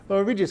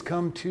Lord, we just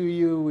come to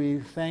you. We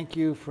thank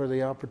you for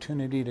the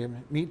opportunity to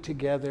meet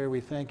together. We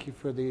thank you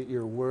for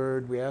your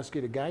word. We ask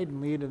you to guide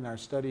and lead in our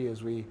study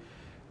as we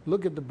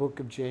look at the book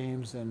of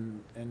James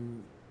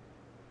and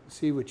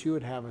see what you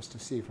would have us to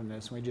see from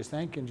this. And we just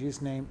thank you in Jesus'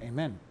 name.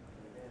 Amen.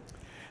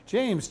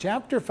 James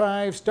chapter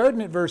 5,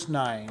 starting at verse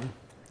 9.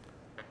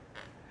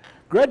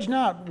 Grudge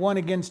not one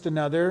against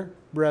another,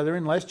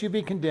 brethren, lest you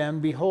be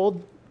condemned.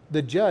 Behold,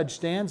 the judge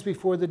stands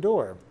before the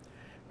door.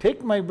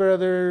 Take, my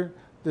brother,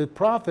 the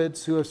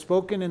prophets who have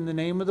spoken in the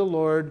name of the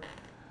Lord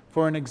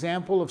for an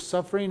example of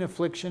suffering,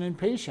 affliction, and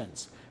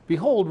patience.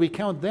 Behold, we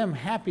count them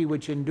happy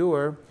which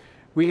endure.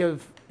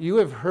 You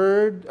have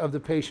heard of the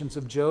patience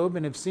of Job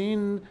and have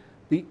seen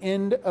the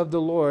end of the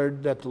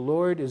Lord, that the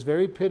Lord is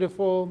very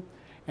pitiful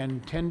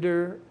and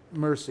tender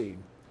mercy.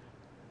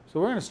 So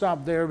we're going to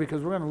stop there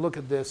because we're going to look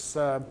at this.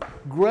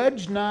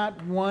 Grudge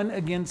not one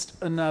against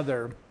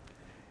another.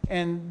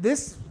 And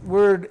this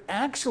word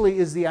actually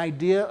is the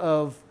idea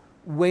of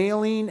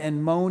wailing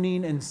and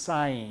moaning and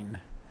sighing.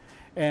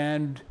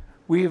 And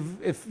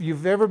if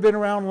you've ever been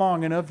around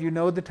long enough, you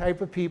know the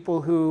type of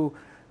people who,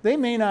 they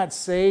may not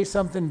say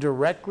something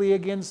directly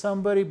against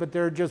somebody, but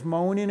they're just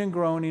moaning and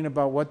groaning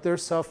about what they're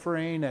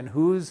suffering and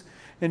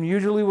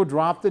usually will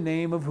drop the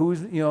name of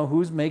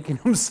who's making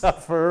them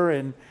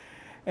suffer.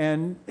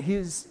 And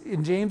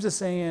James is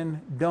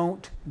saying,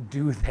 don't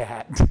do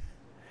that.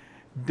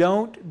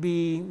 Don't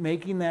be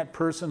making that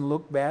person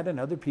look bad in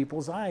other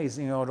people's eyes,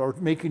 or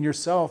making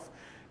yourself,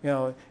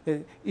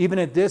 even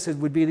at this, it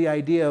would be the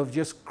idea of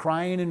just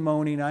crying and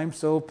moaning. I'm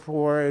so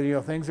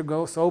poor, things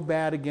are so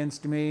bad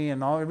against me,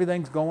 and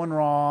everything's going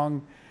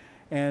wrong.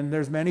 And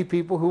there's many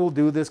people who will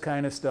do this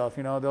kind of stuff.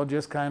 They'll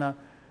just kind of,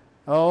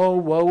 oh,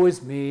 woe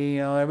is me,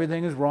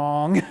 everything is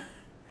wrong.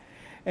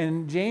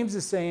 And James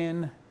is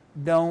saying,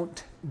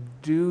 don't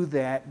do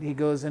that. He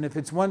goes, and if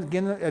it's one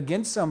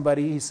against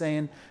somebody, he's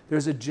saying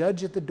there's a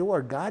judge at the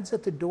door. God's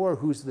at the door.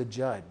 Who's the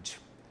judge?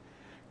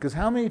 Because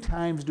how many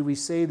times do we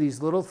say these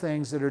little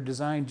things that are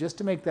designed just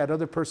to make that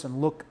other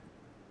person look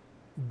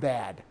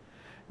bad?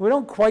 We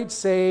don't quite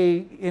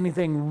say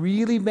anything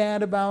really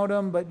bad about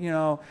them, but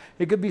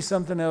it could be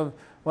something of,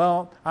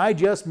 well, I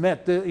just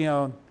met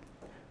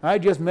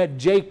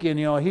Jake,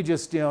 and he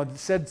just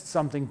said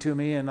something to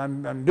me, and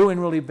I'm doing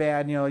really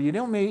bad. You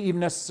don't may even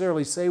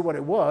necessarily say what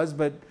it was,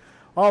 but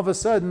all of a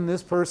sudden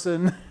this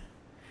person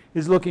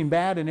is looking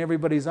bad in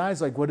everybody's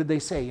eyes. Like, what did they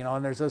say?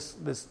 And there's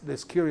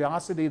this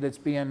curiosity that's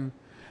being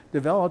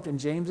developed, and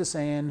James is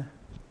saying,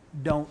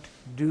 don't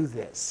do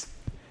this.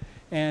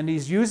 And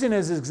he's using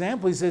as an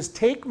example. He says,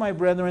 "Take, my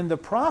brethren, the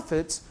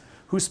prophets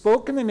who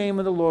spoke in the name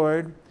of the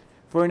Lord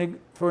for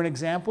an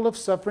example of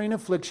suffering,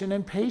 affliction,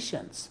 and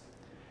patience."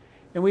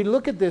 And we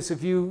look at this,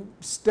 if you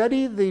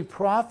study the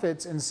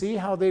prophets and see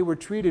how they were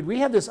treated, we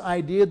have this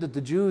idea that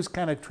the Jews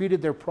kind of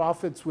treated their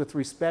prophets with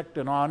respect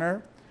and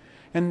honor.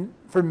 And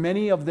for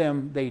many of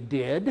them, they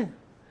did.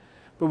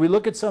 But we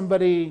look at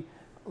somebody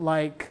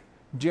like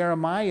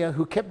Jeremiah,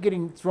 who kept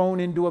getting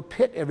thrown into a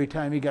pit every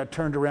time he got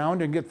turned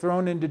around, and get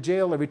thrown into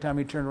jail every time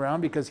he turned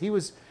around, because he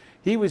was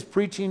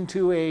preaching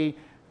to a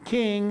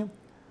king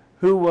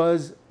who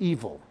was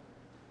evil.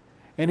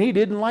 And he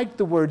didn't like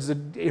the words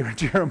that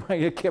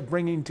Jeremiah kept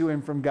bringing to him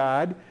from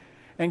God,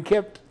 and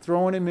kept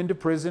throwing him into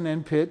prison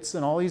and pits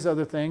and all these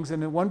other things.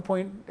 And at one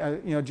point,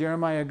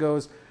 Jeremiah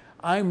goes,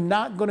 "I'm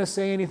not going to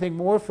say anything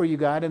more for you,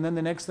 God." And then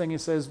the next thing he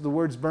says, "The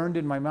words burned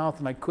in my mouth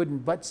and I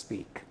couldn't but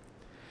speak."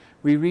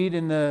 We read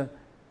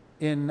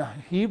in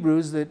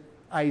Hebrews that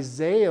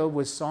Isaiah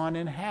was sawn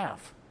in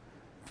half,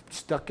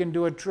 stuck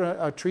into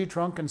a tree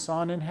trunk and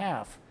sawn in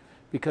half,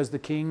 because the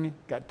king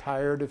got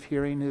tired of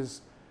hearing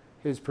his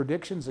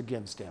predictions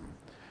against him.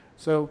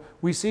 So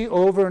we see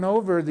over and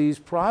over these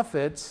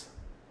prophets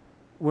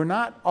were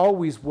not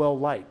always well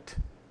liked.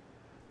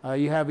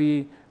 You have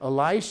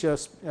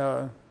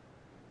Elisha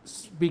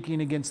speaking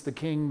against the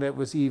king that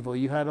was evil.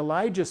 You had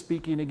Elijah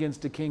speaking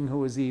against a king who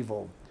was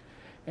evil,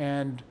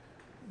 and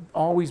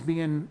always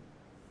being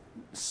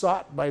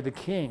sought by the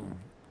king.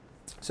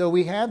 So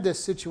we have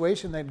this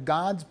situation that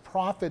God's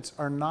prophets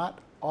are not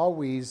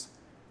always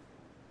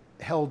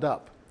held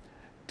up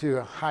to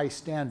a high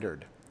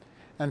standard.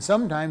 And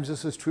sometimes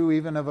this is true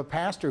even of a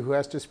pastor who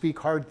has to speak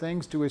hard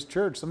things to his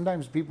church.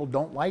 Sometimes people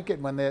don't like it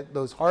when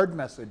those hard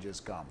messages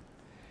come,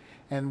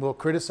 and will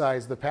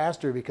criticize the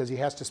pastor because he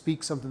has to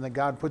speak something that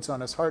God puts on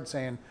his heart,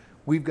 saying,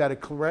 we've got to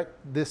correct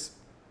this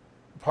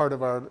part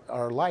of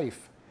our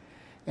life.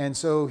 And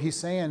so he's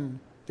saying,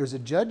 there's a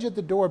judge at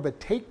the door, but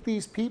take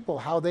these people,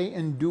 how they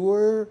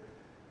endure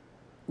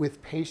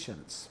with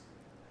patience.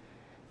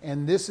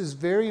 And this is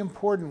very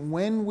important.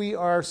 When we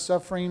are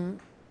suffering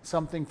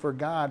something for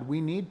God,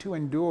 we need to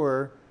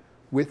endure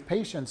with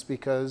patience,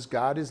 because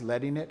God is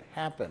letting it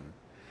happen.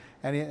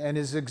 And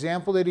his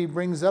example that he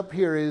brings up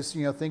here is,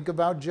 think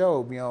about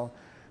Job.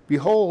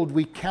 Behold,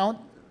 we count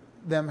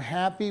them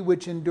happy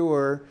which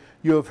endure.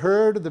 You have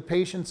heard of the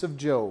patience of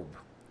Job.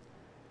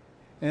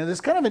 And this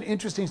is kind of an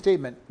interesting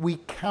statement. We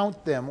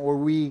count them, or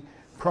we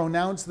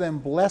pronounce them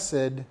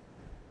blessed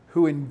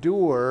who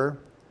endure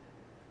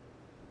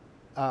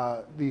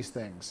these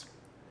things.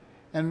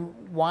 And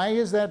why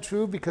is that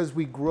true? Because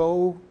we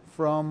grow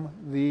from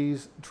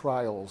these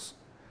trials.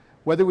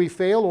 Whether we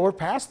fail or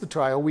pass the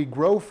trial, we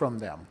grow from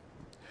them.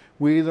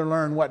 We either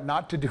learn what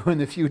not to do in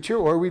the future,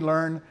 or we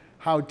learn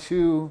how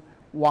to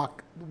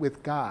walk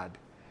with God.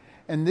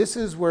 And this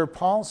is where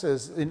Paul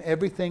says, in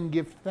everything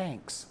give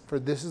thanks, for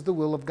this is the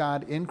will of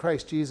God in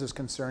Christ Jesus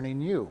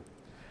concerning you.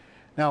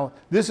 Now,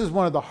 this is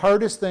one of the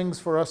hardest things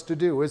for us to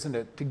do, isn't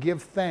it? To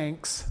give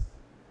thanks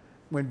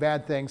when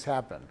bad things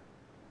happen.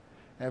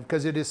 And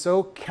because it is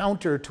so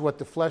counter to what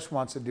the flesh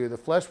wants to do. The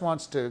flesh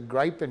wants to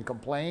gripe and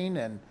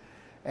complain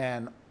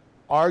and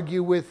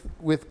argue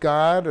with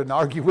God and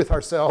argue with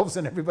ourselves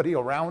and everybody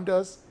around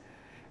us.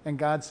 And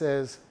God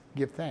says,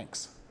 give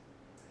thanks.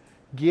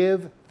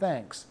 Give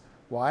thanks.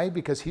 Why?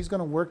 Because he's going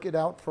to work it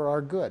out for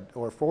our good,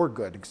 or for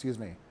good, excuse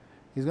me.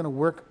 He's going to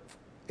work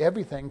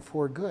everything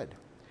for good.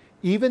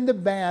 Even the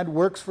bad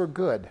works for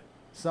good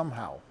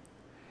somehow.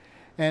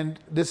 And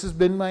this has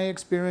been my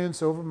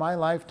experience over my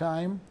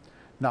lifetime.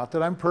 Not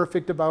that I'm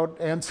perfect about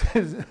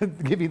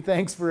giving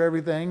thanks for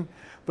everything,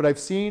 but I've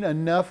seen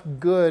enough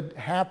good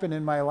happen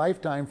in my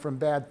lifetime from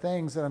bad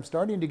things that I'm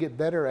starting to get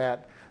better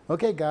at,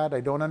 okay, God,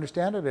 I don't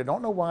understand it, I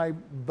don't know why,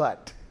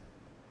 but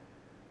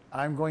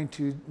I'm going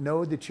to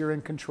know that you're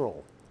in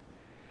control.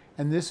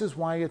 And this is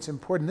why it's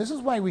important. This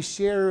is why we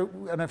share,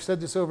 and I've said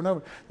this over and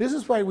over, this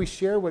is why we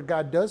share what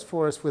God does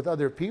for us with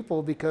other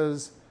people,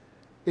 because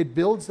it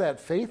builds that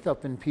faith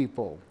up in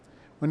people.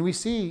 When we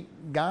see,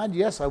 God,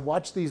 yes, I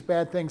watched these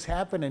bad things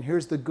happen, and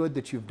here's the good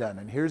that you've done,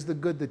 and here's the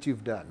good that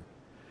you've done.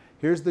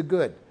 Here's the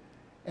good.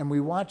 And we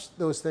watch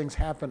those things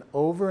happen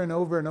over and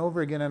over and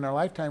over again in our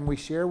lifetime. We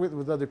share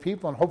with other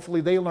people, and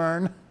hopefully they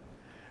learn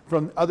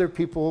from other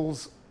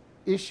people's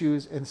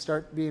issues and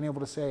start being able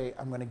to say,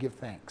 I'm going to give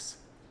thanks.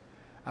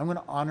 I'm going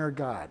to honor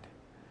God.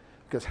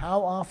 Because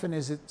how often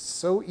is it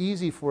so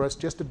easy for us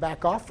just to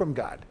back off from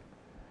God?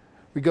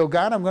 We go,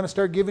 God, I'm going to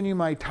start giving you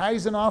my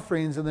tithes and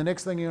offerings, and the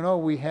next thing you know,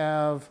 we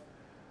have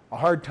a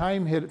hard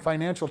time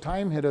financial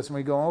time hit us, and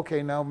we go,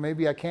 okay, now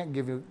maybe I can't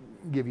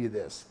give you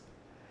this.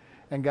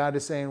 And God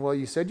is saying, well,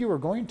 you said you were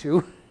going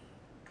to.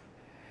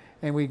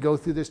 And we go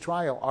through this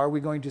trial. Are we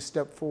going to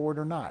step forward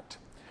or not?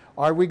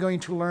 Are we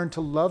going to learn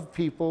to love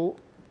people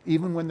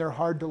even when they're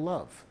hard to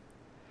love?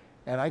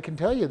 And I can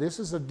tell you, this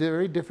is a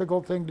very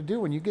difficult thing to do.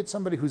 When you get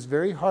somebody who's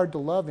very hard to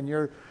love, and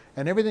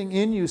everything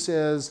in you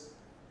says,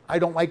 I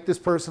don't like this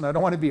person, I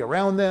don't want to be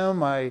around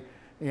them,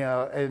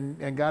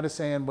 and God is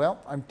saying, well,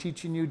 I'm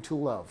teaching you to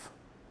love.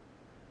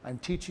 I'm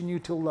teaching you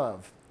to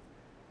love.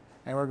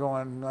 And we're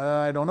going,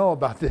 I don't know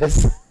about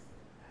this.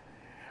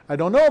 I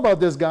don't know about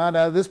this, God.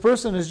 This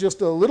person is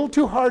just a little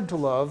too hard to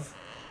love.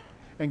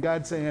 And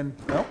God's saying,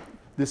 well,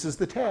 this is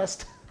the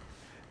test.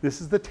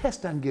 This is the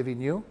test I'm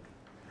giving you.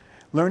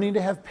 Learning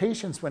to have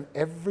patience when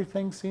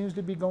everything seems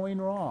to be going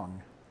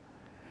wrong.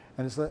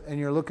 And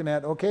you're looking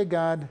at, okay,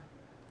 God,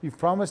 you've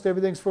promised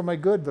everything's for my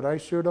good, but I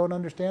sure don't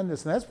understand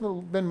this. And that's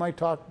been my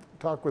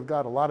talk with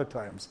God a lot of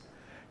times.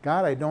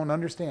 God, I don't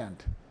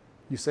understand.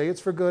 You say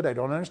it's for good. I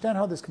don't understand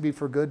how this can be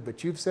for good,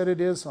 but you've said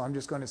it is, so I'm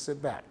just going to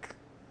sit back.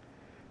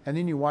 And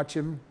then you watch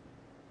him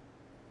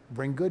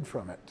bring good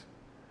from it.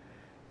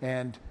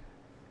 And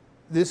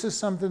this is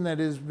something that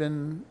has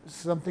been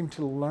something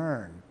to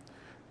learn.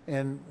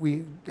 And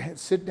we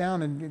sit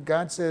down, and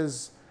God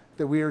says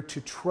that we are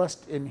to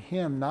trust in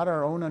him, not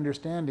our own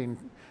understanding.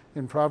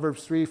 In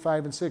Proverbs 3,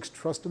 5, and 6,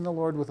 trust in the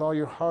Lord with all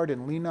your heart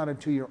and lean not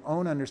unto your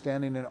own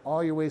understanding. In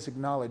all your ways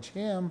acknowledge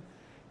him,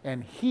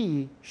 and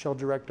he shall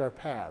direct our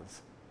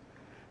paths.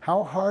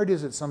 How hard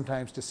is it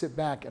sometimes to sit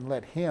back and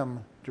let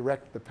him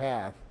direct the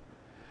path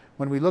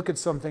when we look at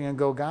something and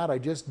go, God, I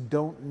just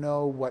don't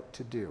know what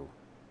to do.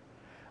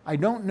 I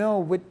don't know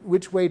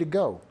which way to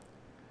go.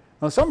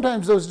 Now,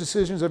 sometimes those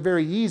decisions are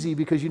very easy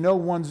because you know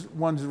one's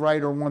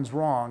right or one's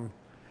wrong.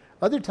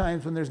 Other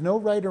times when there's no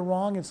right or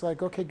wrong, it's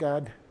like, okay,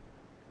 God,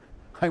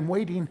 I'm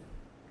waiting.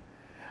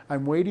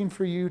 I'm waiting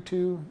for you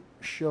to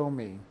show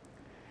me.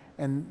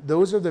 And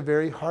those are the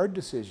very hard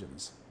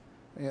decisions.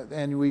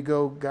 And we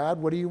go,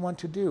 God, what do you want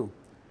to do?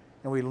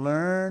 And we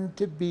learn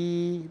to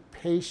be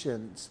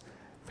patient.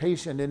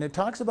 And it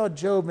talks about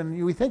Job,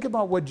 and we think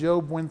about what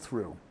Job went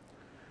through.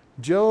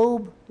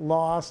 Job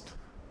lost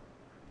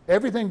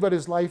everything but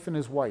his life and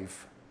his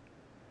wife.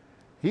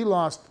 He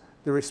lost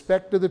the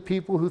respect of the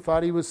people who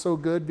thought he was so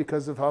good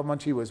because of how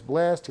much he was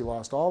blessed. He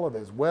lost all of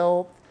his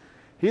wealth.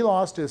 He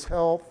lost his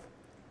health.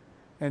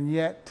 And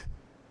yet,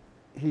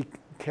 he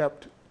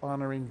kept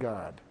honoring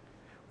God.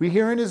 We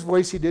hear in his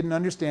voice he didn't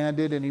understand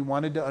it, and he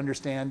wanted to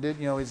understand it.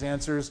 His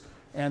answers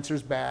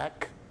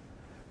back.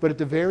 But at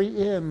the very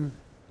end,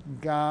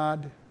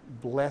 God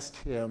blessed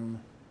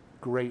him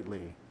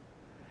greatly.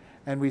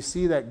 And we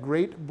see that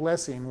great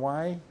blessing.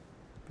 Why?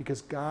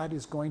 Because God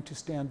is going to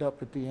stand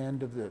up at the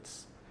end of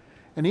this.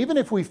 And even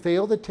if we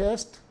fail the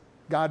test,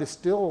 God is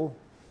still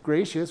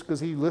gracious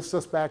because he lifts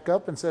us back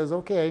up and says,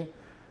 okay,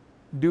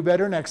 do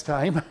better next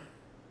time.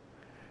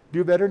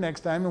 Do better next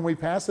time. And we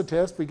pass the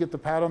test, we get the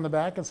pat on the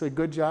back and say,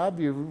 good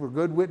job, you were a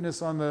good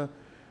witness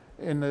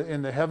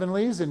in the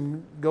heavenlies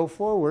and go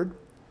forward.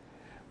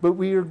 But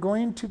we are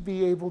going to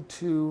be able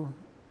to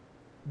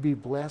be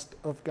blessed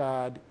of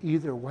God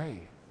either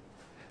way,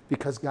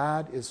 because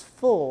God is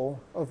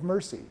full of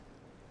mercy.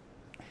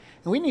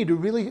 And we need to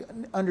really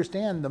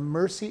understand the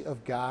mercy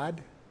of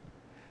God.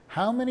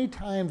 How many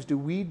times do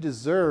we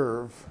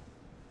deserve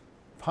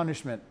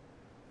punishment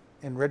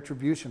and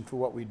retribution for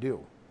what we do?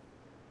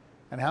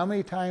 And how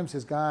many times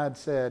has God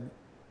said,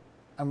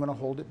 I'm going to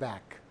hold it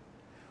back?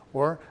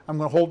 Or I'm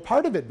going to hold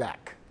part of it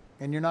back,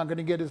 and you're not going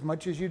to get as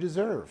much as you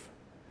deserve.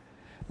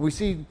 We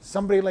see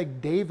somebody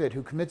like David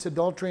who commits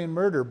adultery and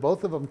murder,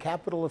 both of them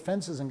capital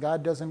offenses, and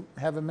God doesn't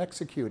have him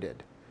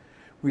executed.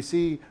 We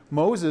see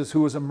Moses,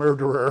 who was a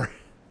murderer,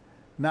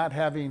 not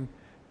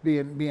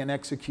being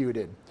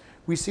executed.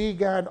 We see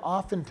God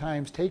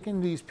oftentimes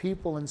taking these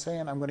people and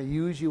saying, I'm going to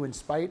use you in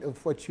spite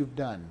of what you've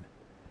done,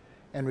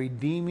 and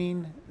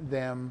redeeming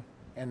them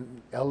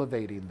and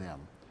elevating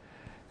them.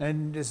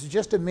 And it's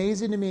just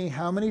amazing to me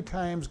how many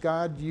times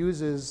God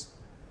uses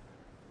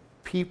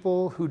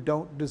people who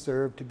don't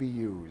deserve to be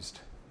used.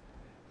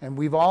 And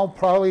we've all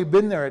probably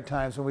been there at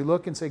times when we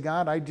look and say,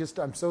 God,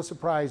 I'm so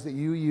surprised that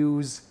you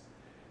use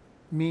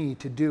me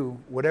to do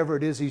whatever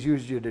it is he's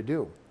used you to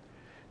do.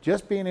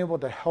 Just being able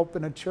to help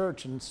in a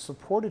church and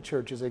support a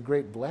church is a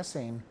great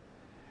blessing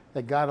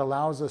that God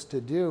allows us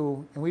to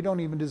do, and we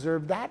don't even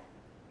deserve that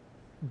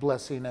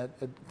blessing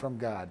from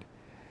God.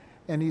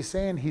 And he's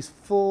saying he's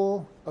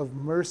full of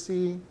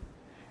mercy,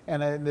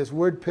 and this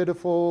word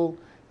pitiful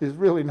is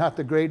really not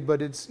the great,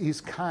 but he's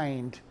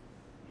kind.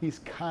 He's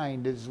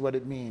kind is what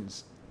it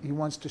means. He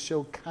wants to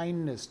show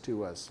kindness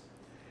to us.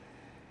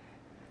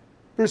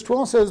 Verse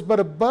 12 says, but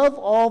above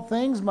all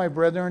things, my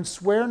brethren,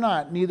 swear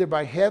not, neither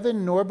by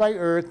heaven, nor by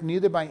earth,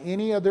 neither by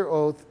any other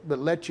oath, but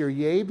let your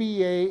yea be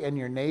yea, and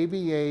your nay be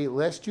yea,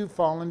 lest you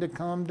fall into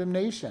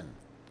condemnation.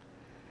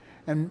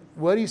 And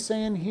what he's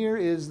saying here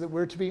is that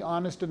we're to be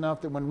honest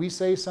enough that when we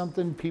say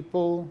something,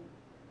 people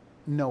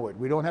know it.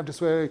 We don't have to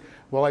swear,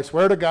 well, I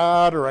swear to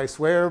God, or I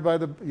swear by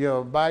the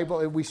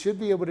Bible. We should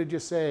be able to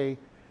just say,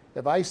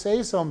 if I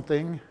say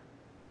something,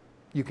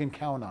 you can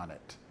count on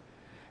it.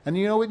 And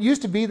it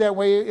used to be that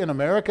way in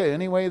America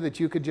anyway, that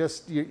you could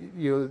just,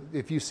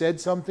 if you said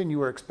something, you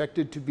were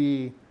expected to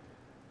be,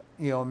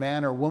 a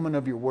man or woman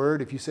of your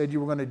word. If you said you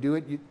were going to do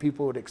it,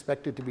 people would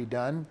expect it to be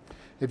done.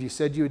 If you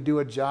said you would do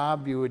a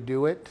job, you would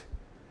do it.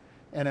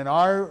 And in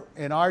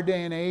our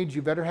day and age,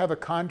 you better have a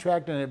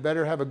contract, and it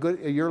better have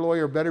your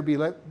lawyer better be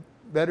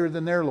better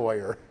than their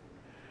lawyer,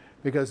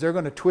 because they're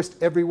going to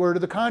twist every word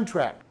of the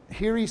contract.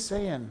 Here he's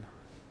saying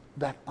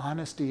that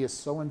honesty is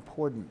so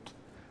important.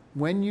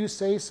 When you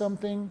say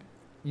something,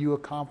 you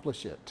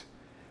accomplish it.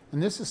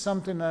 And this is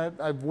something that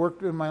I've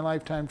worked in my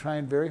lifetime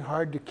trying very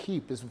hard to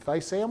keep, is if I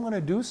say I'm going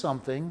to do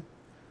something,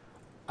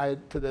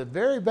 to the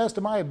very best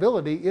of my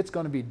ability, it's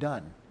going to be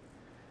done.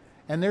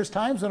 And there's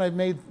times when I've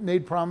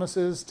made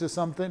promises to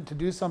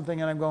do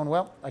something, and I'm going,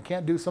 well, I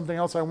can't do something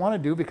else I want to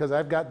do because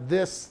I've got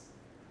this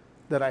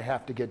that I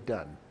have to get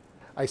done.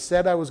 I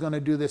said I was going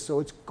to do this, so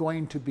it's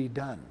going to be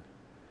done.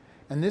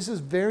 And this is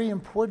very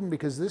important,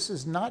 because this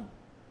is not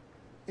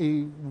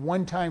a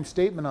one-time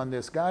statement on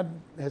this. God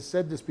has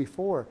said this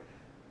before.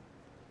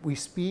 We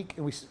speak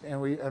and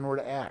we're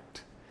to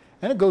act.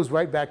 And it goes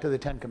right back to the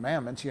Ten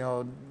Commandments.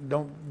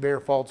 Don't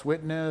bear false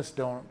witness.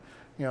 Don't.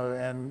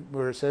 And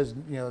where it says,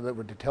 that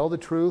we're to tell the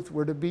truth,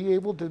 people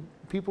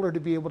are to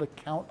be able to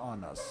count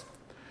on us.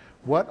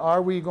 What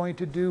are we going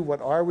to do?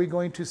 What are we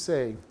going to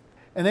say?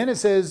 And then it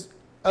says,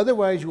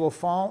 otherwise you will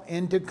fall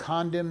into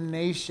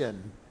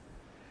condemnation.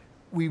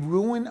 We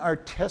ruin our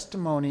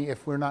testimony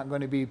if we're not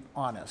going to be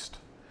honest.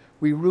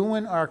 We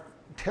ruin our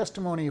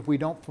testimony if we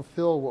don't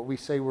fulfill what we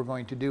say we're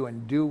going to do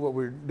and do what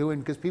we're doing,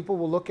 because people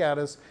will look at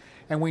us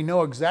and we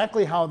know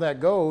exactly how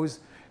that goes.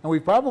 And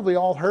we've probably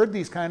all heard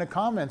these kind of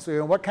comments.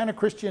 What kind of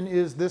Christian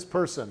is this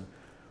person?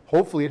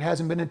 Hopefully it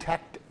hasn't been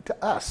attacked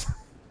to us.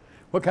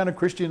 What kind of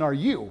Christian are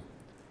you?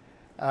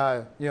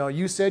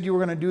 You said you were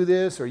going to do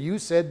this, or you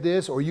said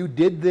this, or you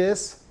did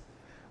this,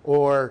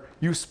 or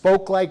you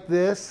spoke like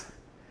this.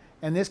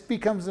 And this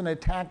becomes an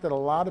attack that a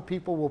lot of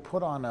people will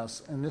put on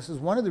us. And this is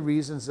one of the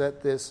reasons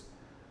that this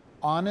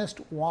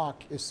honest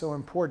walk is so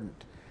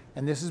important.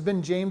 And this has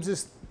been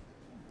James's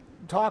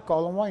talk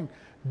all along.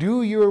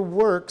 Do your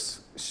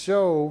works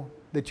show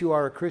that you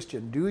are a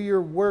Christian? Do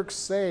your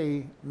works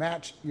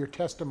match your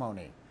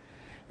testimony?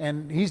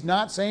 And he's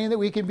not saying that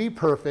we can be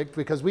perfect,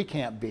 because we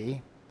can't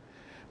be.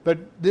 But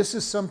this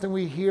is something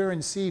we hear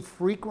and see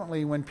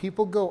frequently when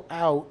people go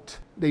out.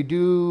 They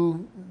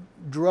do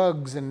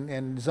drugs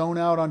and zone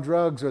out on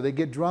drugs, or they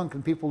get drunk,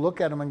 and people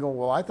look at them and go,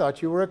 well, I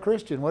thought you were a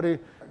Christian.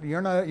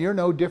 You're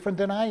no different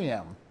than I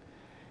am.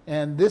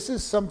 And this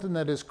is something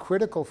that is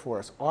critical for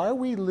us. Are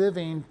we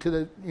living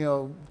through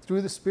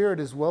the Spirit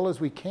as well as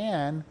we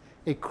can,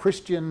 a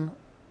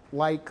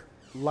Christian-like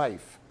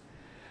life?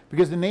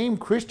 Because the name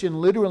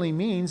Christian literally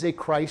means a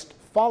Christ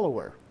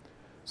follower.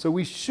 So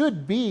we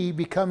should be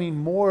becoming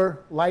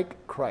more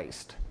like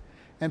Christ.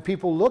 And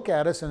people look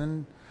at us,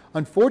 and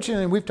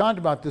unfortunately, we've talked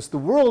about this, the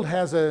world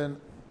has a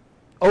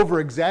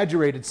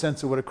over-exaggerated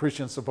sense of what a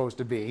Christian's supposed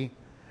to be.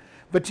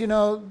 But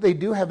they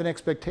do have an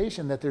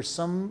expectation that there's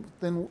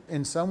something,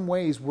 in some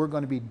ways, we're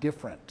going to be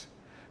different.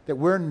 That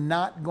we're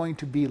not going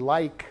to be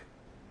like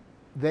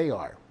they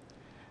are.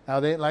 Now,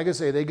 like I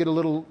say, they get a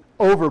little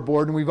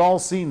overboard, and we've all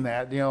seen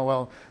that.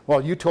 Well,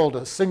 you told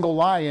a single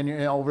lie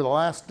over the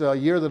last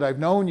year that I've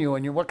known you,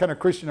 and what kind of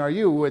Christian are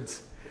you?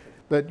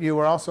 But you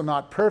are also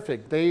not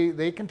perfect.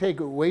 They can take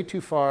it way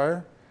too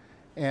far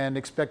and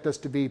expect us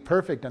to be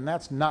perfect, and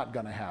that's not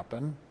going to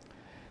happen.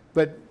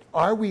 But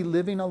are we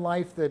living a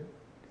life that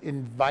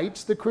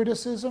invites the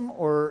criticism,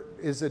 or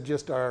is it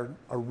just a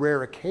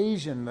rare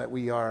occasion that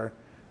we are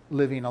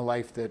living a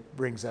life that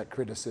brings that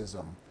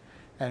criticism?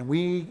 And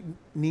we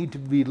need to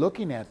be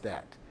looking at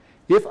that.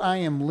 If I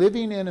am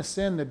living in a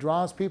sin that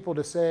draws people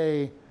to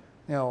say,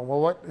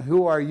 well,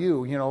 who are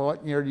you?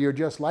 You're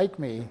just like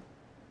me.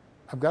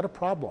 I've got a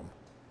problem.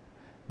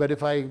 But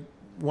if I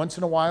once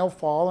in a while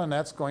fall, and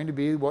that's going to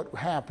be what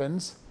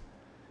happens,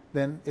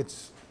 then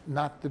it's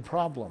not the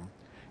problem.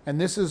 And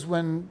this is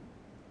when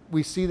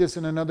we see this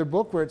in another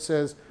book where it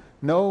says,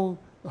 no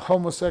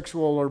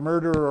homosexual or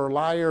murderer or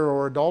liar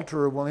or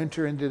adulterer will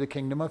enter into the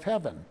kingdom of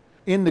heaven.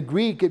 In the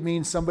Greek, it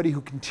means somebody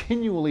who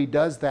continually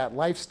does that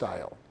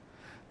lifestyle.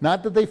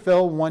 Not that they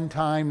fell one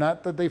time,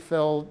 not that they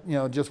fell,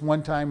 just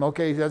one time,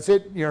 okay, that's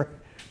it, you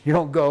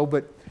don't go,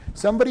 but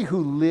somebody who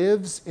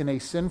lives in a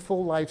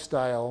sinful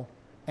lifestyle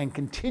and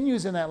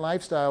continues in that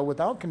lifestyle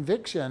without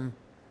conviction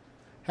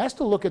has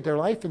to look at their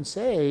life and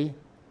say,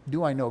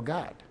 do I know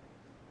God?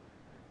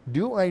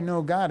 Do I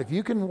know God? If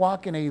you can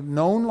walk in a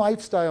known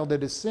lifestyle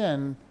that is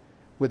sin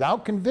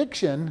without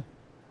conviction,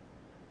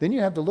 then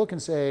you have to look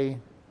and say,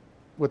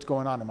 what's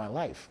going on in my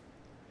life?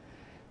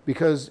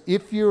 Because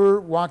if you're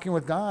walking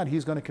with God,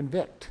 He's going to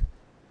convict.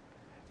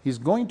 He's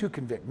going to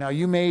convict. Now,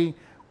 you may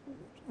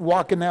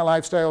walk in that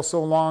lifestyle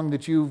so long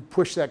that you've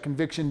pushed that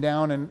conviction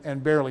down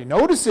and barely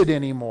notice it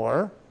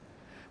anymore.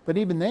 But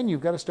even then,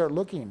 you've got to start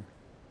looking.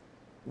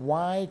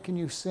 Why can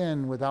you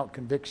sin without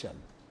conviction?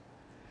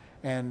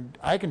 And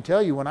I can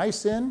tell you, when I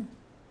sin,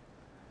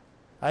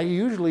 I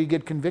usually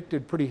get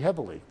convicted pretty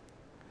heavily,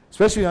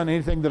 especially on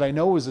anything that I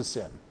know is a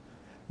sin.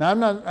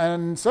 Now,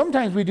 and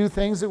sometimes we do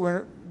things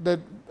that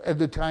at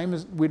the time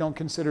we don't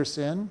consider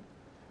sin.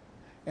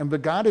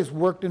 But God has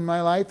worked in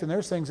my life, and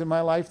there's things in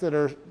my life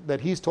that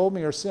He's told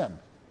me are sin,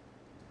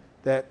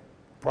 that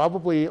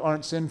probably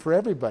aren't sin for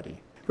everybody.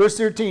 Verse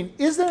 13,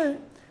 is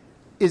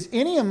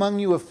any among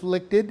you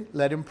afflicted?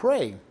 Let him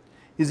pray.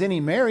 Is any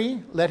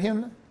merry? Let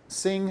him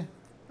sing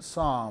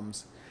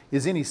psalms.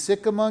 Is any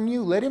sick among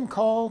you? Let him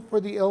call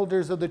for the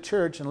elders of the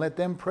church, and let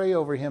them pray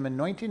over him,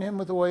 anointing him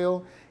with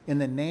oil in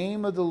the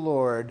name of the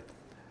Lord.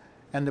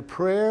 And the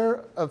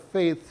prayer of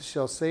faith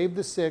shall save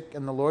the sick,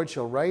 and the Lord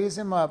shall raise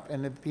him up,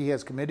 and if he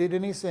has committed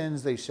any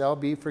sins, they shall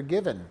be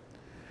forgiven.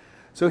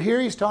 So here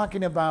he's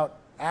talking about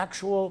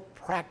actual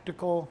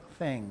practical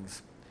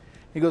things.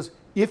 He goes,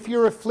 if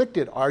you're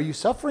afflicted, are you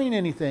suffering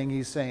anything?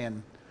 He's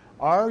saying,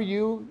 are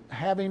you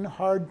having a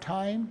hard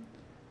time?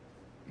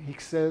 He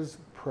says,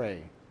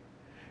 pray.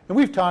 And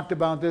we've talked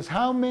about this.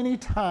 How many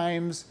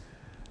times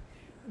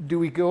do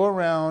we go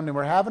around and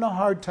we're having a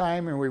hard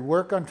time and we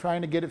work on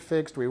trying to get it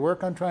fixed,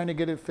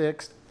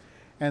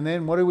 and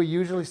then what do we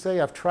usually say?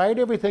 I've tried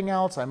everything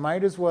else, I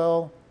might as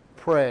well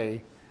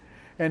pray.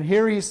 And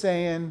here he's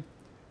saying,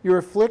 you're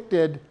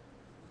afflicted,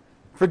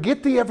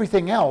 forget the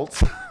everything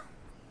else,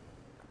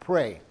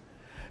 pray.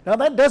 Now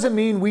that doesn't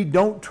mean we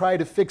don't try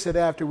to fix it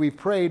after we've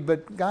prayed,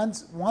 but God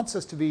wants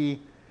us to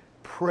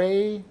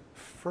pray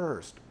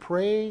first,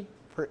 pray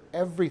for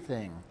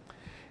everything.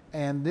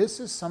 And this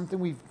is something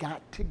we've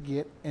got to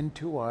get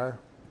into our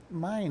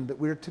mind, that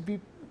we're to be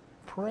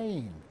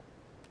praying.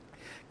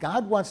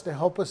 God wants to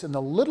help us in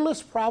the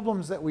littlest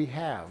problems that we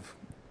have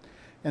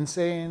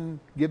and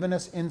giving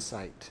us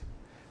insight.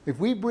 If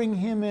we bring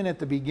Him in at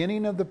the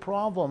beginning of the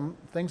problem,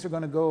 things are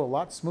going to go a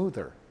lot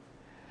smoother.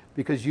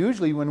 Because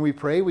usually when we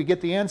pray, we get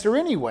the answer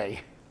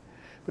anyway.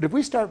 But if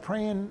we start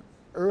praying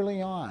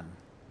early on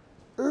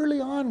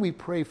we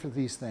pray for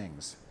these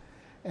things.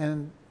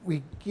 And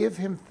we give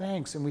Him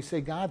thanks and we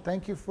say, God,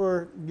 thank you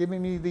for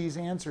giving me these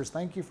answers.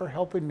 Thank you for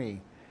helping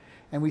me.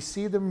 And we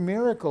see the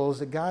miracles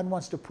that God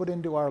wants to put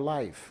into our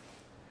life.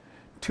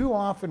 Too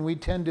often we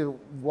tend to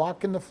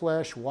walk in the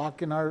flesh,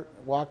 walk in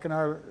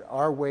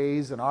our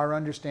ways and our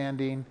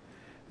understanding,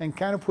 and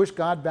kind of push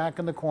God back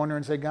in the corner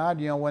and say, God,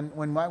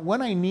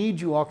 when I need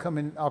you, I'll come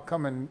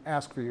and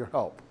ask for your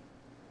help.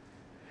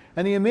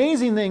 And the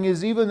amazing thing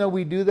is, even though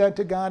we do that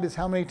to God, is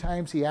how many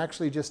times He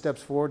actually just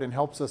steps forward and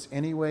helps us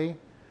anyway.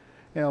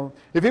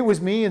 If it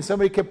was me and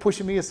somebody kept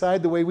pushing me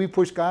aside the way we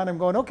push God, I'm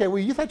going, okay,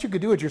 well, you thought you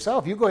could do it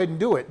yourself. You go ahead and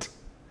do it.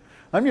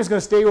 I'm just going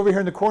to stay over here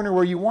in the corner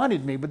where you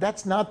wanted me. But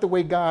that's not the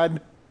way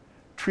God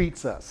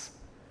treats us.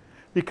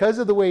 Because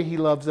of the way He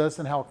loves us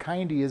and how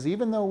kind He is,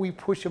 even though we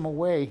push Him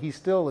away, He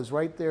still is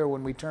right there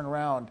when we turn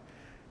around.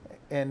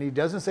 And He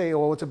doesn't say,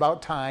 oh, it's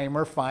about time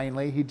or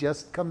finally. He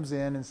just comes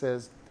in and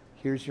says,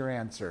 here's your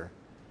answer.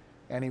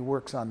 And He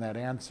works on that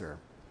answer.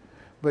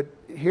 But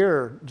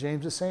here,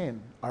 James is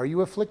saying, are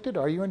you afflicted?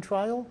 Are you in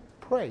trial?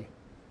 pray.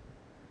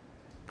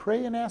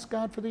 Pray and ask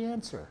God for the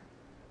answer.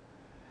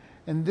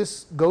 And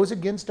this goes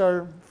against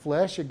our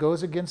flesh. It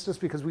goes against us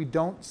because we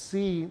don't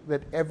see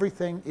that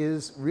everything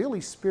is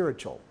really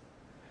spiritual.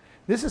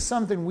 This is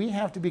something we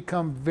have to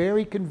become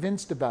very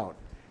convinced about.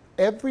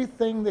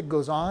 Everything that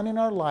goes on in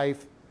our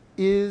life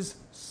is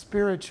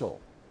spiritual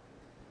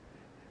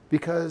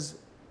because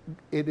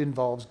it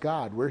involves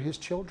God. We're His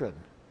children.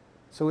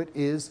 So it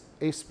is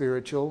a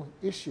spiritual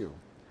issue.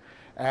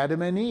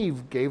 Adam and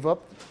Eve gave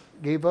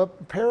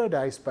up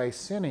paradise by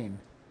sinning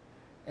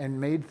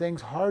and made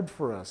things hard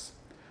for us.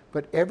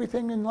 But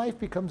everything in life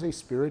becomes a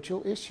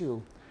spiritual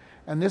issue.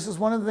 And this is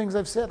one of the things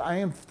I've said. I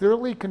am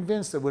thoroughly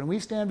convinced that when we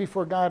stand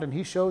before God and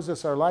He shows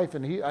us our life,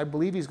 and I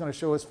believe He's going to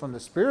show us from the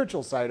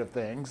spiritual side of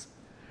things,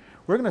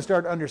 we're going to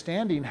start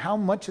understanding how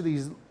much of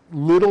these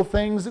little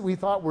things that we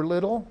thought were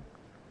little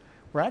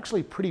were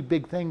actually pretty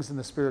big things in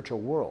the spiritual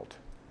world.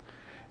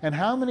 And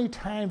how many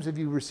times have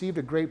you received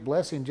a great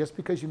blessing just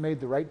because you made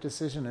the right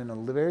decision in a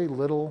very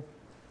little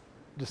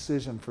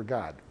decision for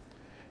God?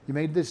 You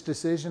made this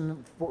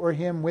decision for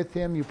Him, with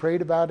Him, you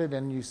prayed about it,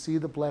 and you see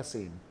the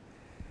blessing.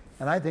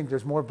 And I think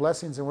there's more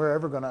blessings than we're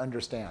ever going to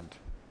understand.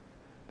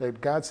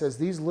 That God says,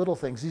 these little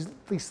things,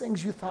 these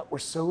things you thought were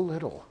so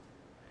little.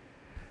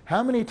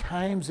 How many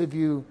times have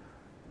you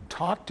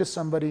talked to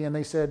somebody and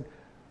they said,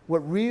 what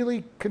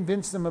really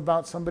convinced them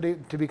about somebody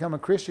to become a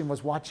Christian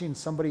was watching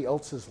somebody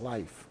else's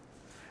life?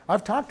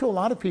 I've talked to a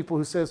lot of people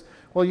who says,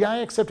 well, yeah, I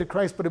accepted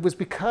Christ, but it was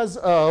because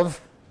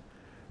of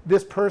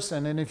this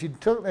person. And if you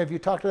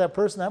talk to that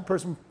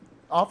person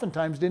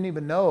oftentimes didn't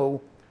even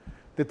know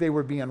that they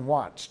were being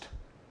watched.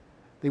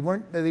 They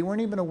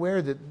weren't even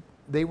aware that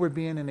they were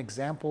being an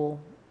example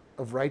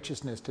of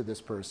righteousness to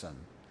this person.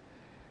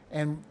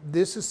 And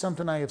this is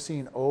something I have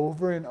seen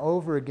over and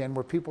over again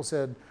where people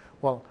said,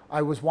 well,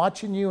 I was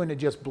watching you and it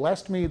just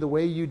blessed me the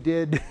way you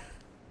did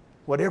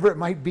whatever it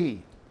might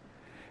be.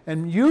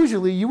 And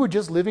usually you were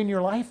just living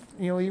your life.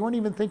 You weren't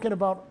even thinking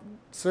about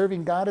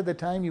serving God at the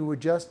time. You were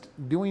just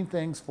doing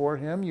things for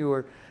Him. You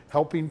were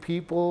helping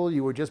people.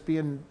 You were just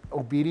being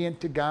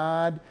obedient to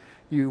God.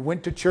 You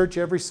went to church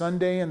every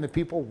Sunday and the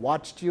people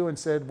watched you and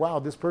said, wow,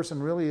 this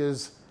person really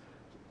is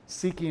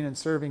seeking and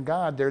serving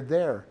God. They're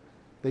there.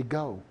 They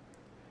go.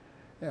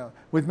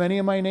 With many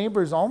of my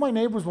neighbors, all my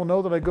neighbors will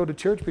know that I go to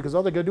church because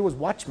all they're going to do is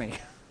watch me.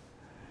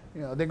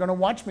 They're going to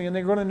watch me and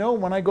they're going to know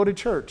when I go to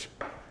church,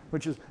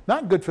 which is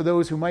not good for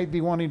those who might be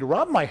wanting to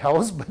rob my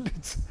house,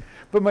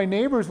 but my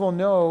neighbors will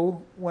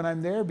know when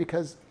I'm there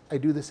because I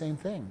do the same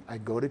thing. I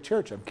go to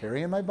church. I'm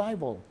carrying my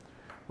Bible.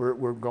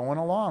 We're going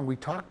along. We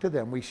talk to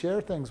them. We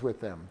share things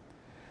with them.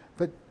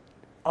 But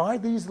are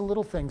these the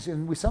little things?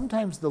 And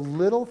sometimes the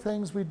little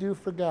things we do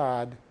for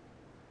God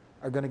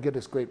are going to get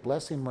us great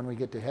blessing when we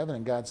get to heaven.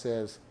 And God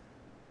says,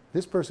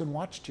 this person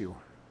watched you.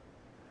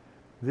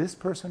 This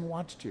person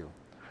watched you.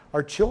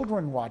 Our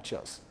children watch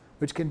us,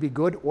 which can be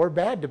good or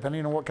bad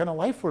depending on what kind of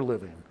life we're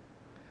living.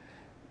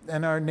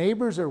 And our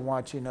neighbors are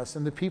watching us,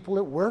 and the people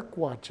at work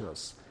watch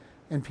us.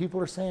 And people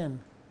are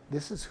saying,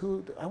 this is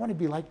who, I want to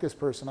be like this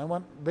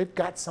person. They've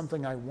got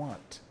something I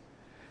want.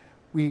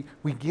 We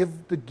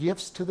give the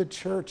gifts to the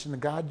church, and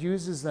God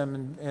uses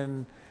them,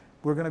 and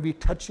we're going to be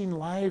touching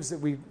lives that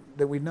we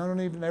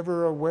don't even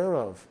ever aware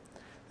of.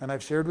 And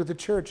I've shared with the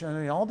church,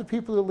 and all the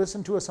people that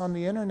listen to us on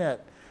the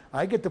internet,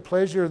 I get the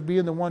pleasure of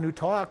being the one who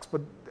talks,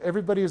 but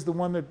everybody is the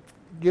one that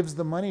gives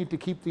the money to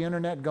keep the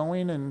internet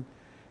going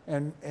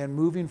and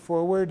moving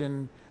forward.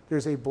 And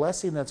there's a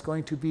blessing that's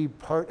going to be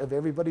part of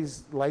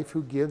everybody's life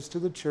who gives to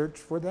the church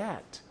for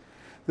that.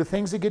 The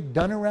things that get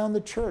done around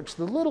the church,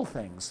 the little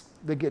things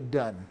that get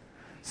done,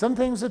 some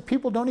things that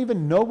people don't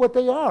even know what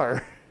they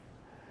are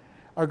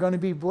going to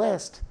be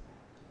blessed.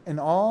 And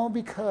all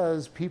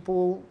because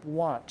people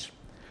watch.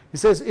 He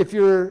says, if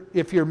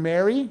you're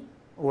merry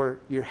or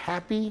you're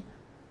happy,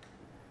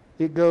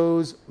 it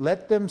goes,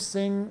 let them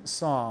sing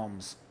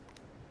psalms.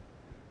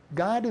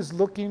 God is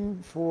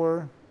looking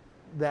for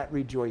that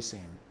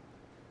rejoicing.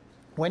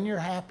 When you're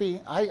happy,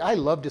 I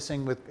love to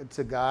sing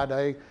to God.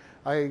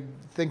 I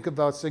think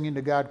about singing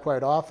to God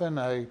quite often.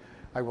 I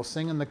will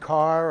sing in the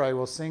car. I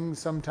will sing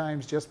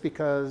sometimes just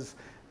because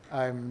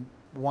I'm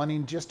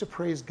wanting just to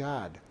praise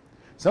God.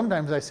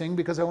 Sometimes I sing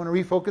because I want to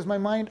refocus my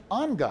mind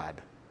on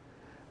God.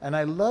 And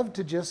I love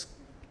to just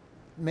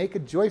make a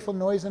joyful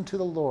noise unto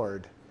the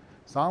Lord.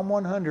 Psalm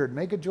 100,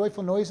 make a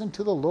joyful noise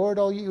unto the Lord,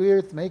 all ye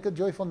earth. Make a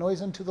joyful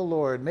noise unto the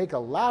Lord. Make a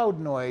loud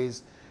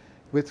noise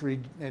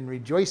and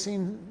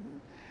rejoicing.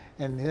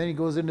 And then he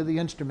goes into the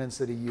instruments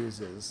that he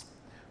uses.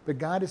 But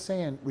God is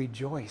saying,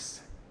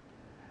 rejoice.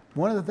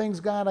 One of the things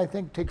God, I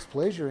think, takes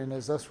pleasure in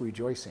is us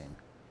rejoicing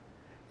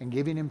and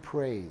giving Him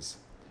praise.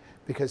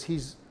 Because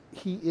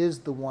He is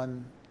the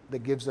one that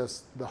gives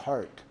us the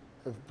heart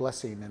of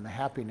blessing and the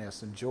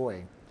happiness and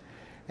joy.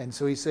 And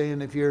so He's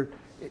saying, if you're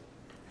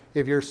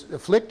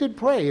afflicted,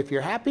 pray. If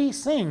you're happy,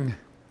 sing.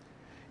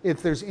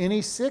 If there's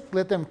any sick,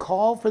 let them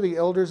call for the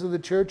elders of the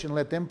church and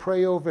let them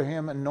pray over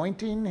him,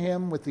 anointing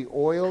him with the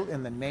oil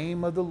in the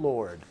name of the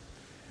Lord.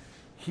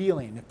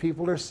 Healing. If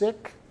people are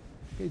sick,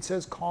 it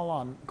says call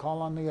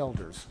on the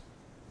elders.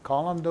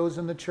 Call on those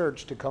in the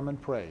church to come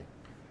and pray.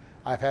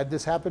 I've had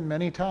this happen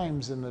many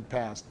times in the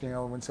past,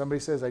 when somebody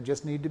says, I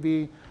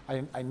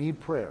need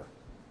prayer.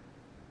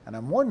 And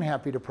I'm more than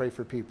happy to pray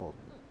for people.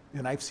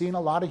 And I've seen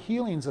a lot of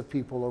healings of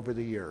people over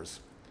the years.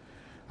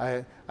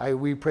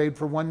 We prayed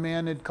for one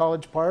man at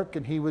College Park,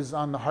 and he was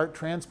on the heart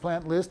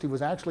transplant list. He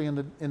was actually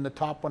in the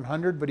top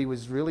 100, but he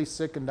was really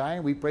sick and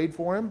dying. We prayed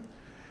for him.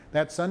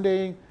 That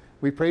Sunday,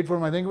 we prayed for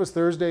him, I think it was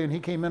Thursday, and he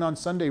came in on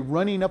Sunday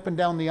running up and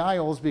down the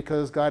aisles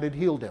because God had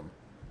healed him.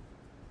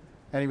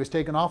 And he was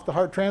taken off the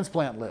heart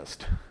transplant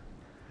list.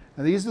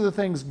 And these are the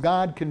things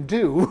God can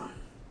do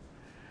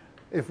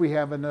if we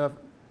have enough,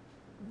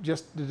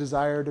 just the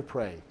desire to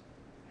pray.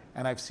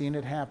 And I've seen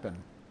it happen.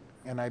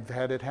 And I've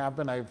had it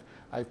happen.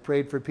 I've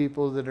prayed for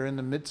people that are in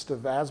the midst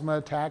of asthma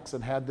attacks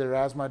and had their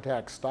asthma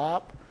attacks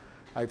stop.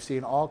 I've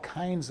seen all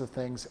kinds of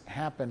things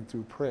happen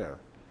through prayer.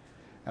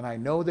 And I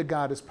know that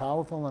God is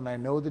powerful, and I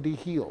know that he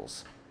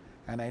heals.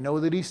 And I know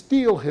that he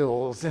still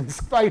heals in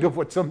spite of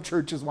what some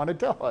churches want to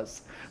tell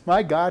us.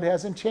 My God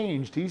hasn't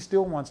changed. He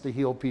still wants to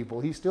heal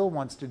people. He still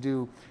wants to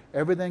do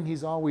everything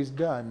he's always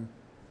done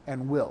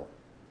and will.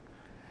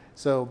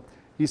 So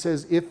he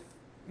says, if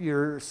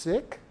you're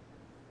sick,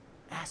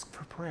 ask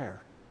for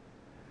prayer.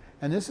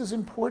 And this is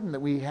important, that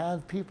we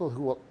have people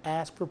who will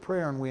ask for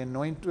prayer, and we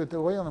anoint with the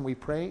oil and we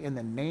pray in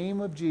the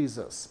name of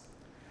Jesus.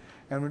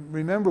 And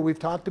remember, we've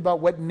talked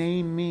about what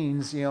name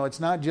means. It's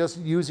not just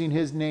using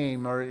his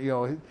name,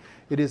 or,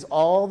 it is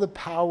all the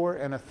power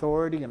and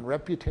authority and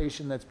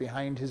reputation that's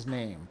behind his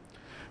name,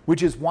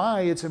 which is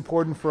why it's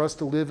important for us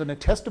to live in a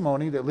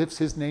testimony that lifts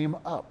his name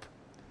up.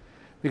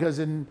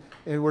 Because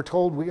we're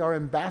told we are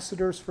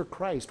ambassadors for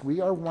Christ. We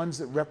are ones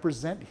that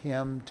represent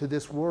him to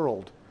this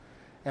world.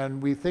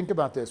 And we think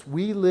about this.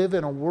 We live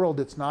in a world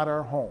that's not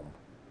our home.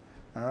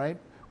 All right?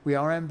 We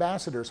are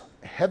ambassadors.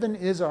 Heaven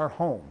is our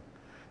home.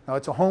 Now,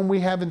 it's a home we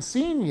haven't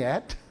seen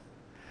yet,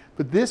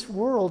 but this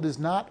world is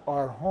not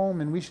our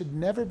home, and we should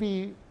never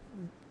be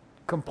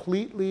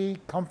completely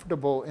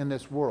comfortable in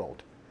this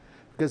world,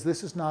 because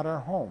this is not our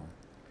home.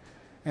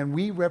 And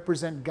we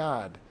represent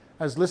God.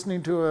 I was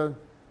listening to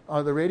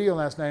the radio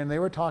last night, and they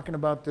were talking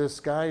about this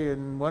guy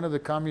in one of the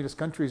communist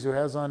countries who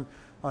has on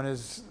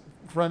his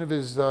front of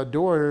his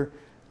door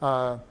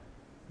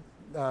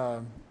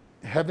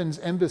Heaven's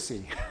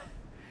Embassy.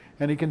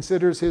 And he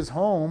considers his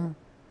home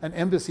an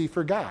embassy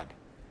for God.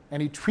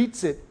 And he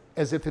treats it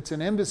as if it's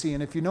an embassy.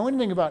 And if you know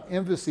anything about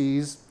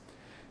embassies,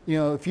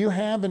 if you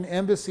have an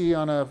embassy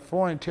on a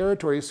foreign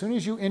territory, as soon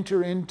as you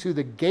enter into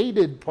the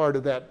gated part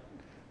of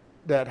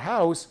that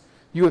house,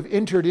 you have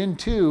entered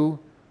into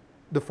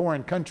the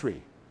foreign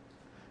country.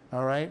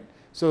 All right?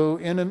 So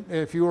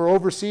if you are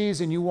overseas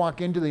and you walk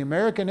into the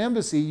American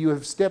embassy, you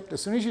have stepped,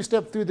 as soon as you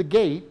step through the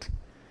gate,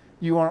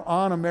 you are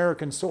on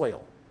American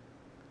soil.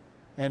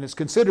 And it's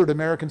considered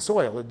American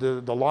soil.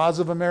 The laws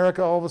of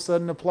America all of a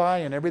sudden apply,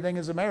 and everything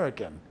is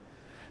American.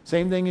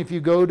 Same thing if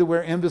you go to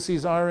where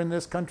embassies are in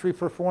this country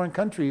for foreign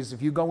countries.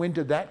 If you go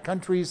into that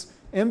country's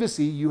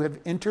embassy, you have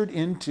entered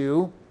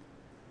into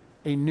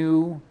a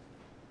new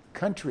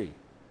country.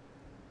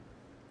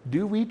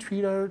 Do we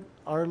treat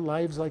our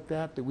lives like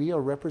that? That we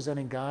are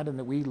representing God and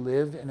that we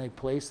live in a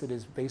place that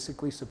is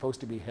basically supposed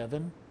to be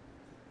heaven?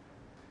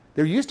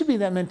 There used to be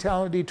that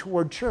mentality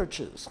toward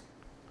churches.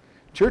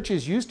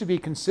 Churches used to be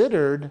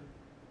considered,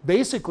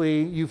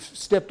 basically, you've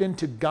stepped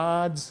into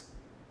God's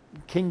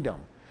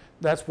kingdom.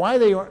 That's why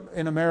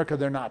in America,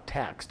 they're not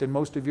taxed. In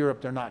most of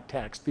Europe, they're not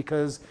taxed,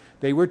 because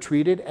they were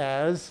treated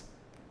as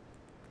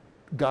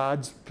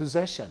God's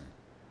possession.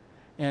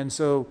 And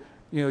so,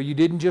 you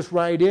didn't just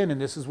ride in,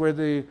 and this is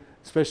where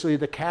especially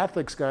the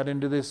Catholics got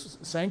into this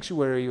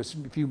sanctuary.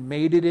 If you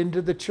made it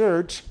into the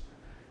church,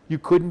 you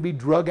couldn't be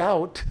drug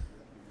out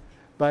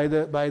by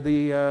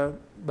the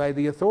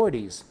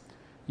authorities.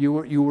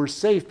 You were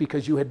safe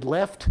because you had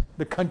left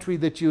the country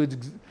that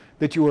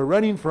you were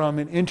running from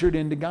and entered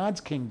into God's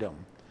kingdom.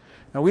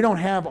 Now, we don't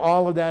have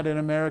all of that in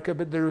America,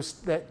 but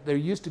there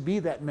used to be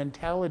that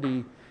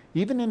mentality.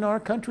 Even in our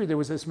country, there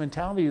was this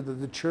mentality that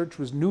the church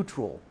was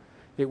neutral.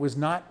 It was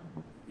not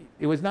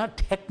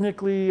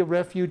technically a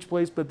refuge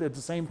place, but at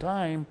the same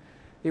time,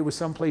 it was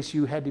someplace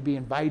you had to be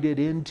invited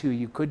into.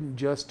 You couldn't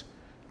just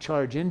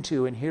charge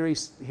into. And here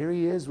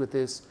he is with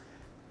this.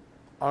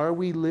 Are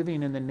we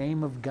living in the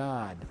name of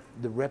God?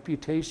 The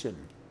reputation.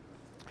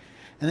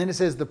 And then it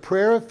says, the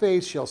prayer of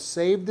faith shall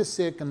save the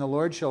sick, and the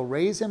Lord shall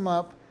raise him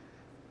up.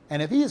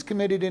 And if he has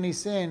committed any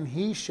sin,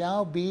 he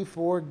shall be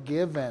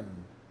forgiven.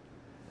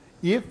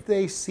 If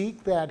they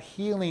seek that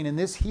healing, and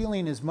this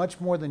healing is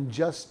much more than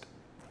just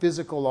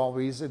physical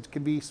always. It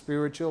can be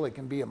spiritual, it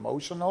can be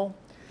emotional.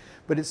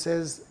 But it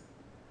says,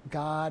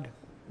 God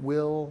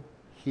will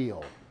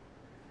heal.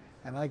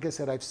 And like I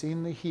said, I've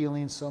seen the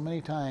healing so many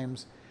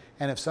times.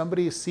 And if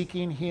somebody is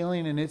seeking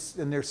healing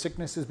and their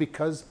sickness is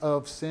because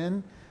of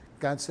sin,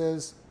 God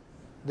says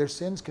their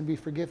sins can be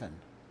forgiven.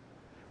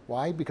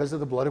 Why? Because of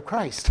the blood of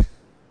Christ.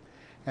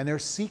 And they're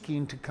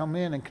seeking to come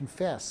in and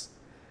confess.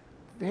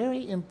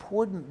 Very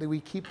important that we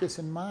keep this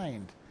in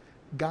mind.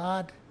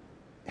 God,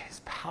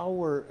 his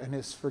power and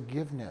his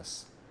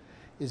forgiveness.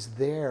 is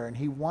there, and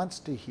he wants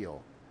to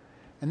heal.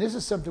 And this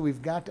is something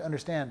we've got to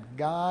understand.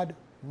 God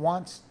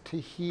wants to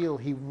heal.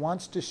 He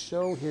wants to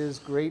show his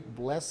great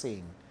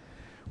blessing.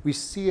 We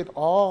see it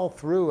all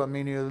through. I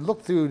mean, you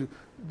look through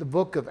the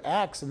book of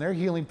Acts, and they're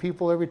healing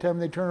people every time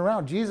they turn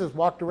around. Jesus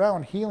walked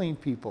around healing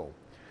people.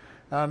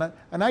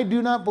 And I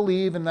do not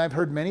believe, and I've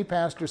heard many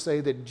pastors say,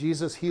 that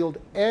Jesus healed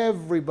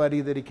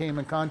everybody that he came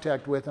in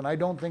contact with, and I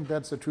don't think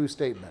that's a true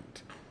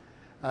statement.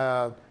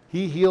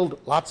 He healed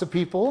lots of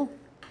people.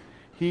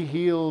 He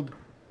healed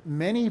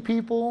many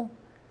people,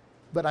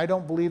 but I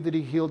don't believe that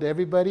he healed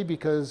everybody,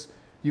 because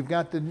you've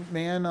got the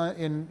man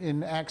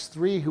in Acts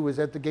 3 who was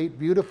at the gate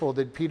beautiful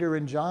that Peter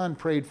and John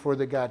prayed for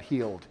that got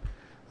healed.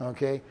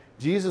 Okay?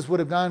 Jesus would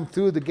have gone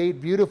through the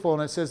gate beautiful,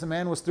 and it says the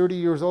man was 30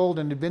 years old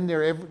and had been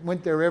there,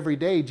 went there every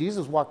day.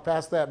 Jesus walked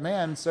past that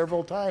man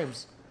several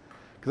times,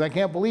 because I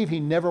can't believe he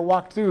never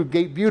walked through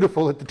gate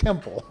beautiful at the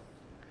temple.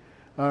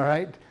 All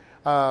right?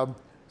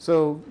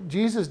 So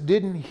Jesus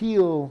didn't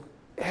heal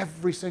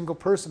every single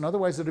person.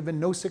 Otherwise, there'd have been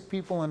no sick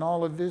people in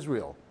all of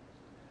Israel.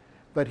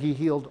 But he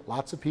healed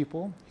lots of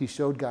people. He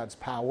showed God's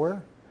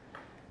power.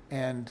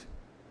 And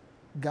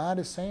God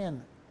is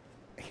saying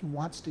he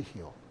wants to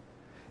heal.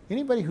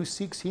 Anybody who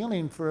seeks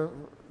healing from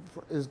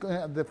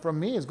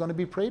me is going to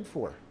be prayed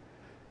for.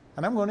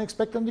 And I'm going to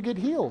expect them to get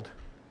healed,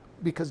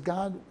 because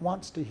God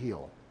wants to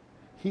heal.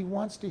 He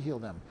wants to heal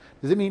them.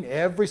 Does it mean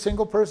every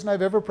single person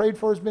I've ever prayed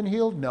for has been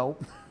healed? No.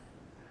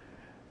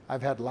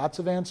 I've had lots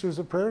of answers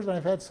of prayers, and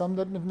I've had some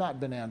that have not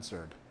been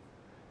answered.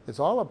 It's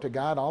all up to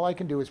God. All I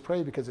can do is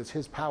pray, because it's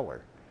his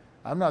power.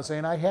 I'm not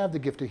saying I have the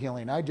gift of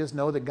healing. I just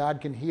know that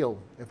God can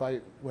heal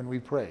when we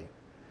pray.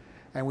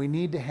 And we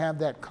need to have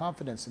that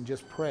confidence and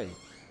just pray.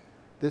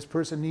 This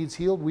person needs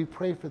healed, we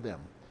pray for them.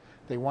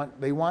 They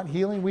want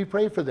healing, we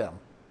pray for them.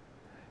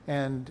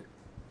 And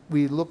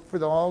we look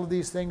for all of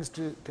these things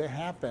to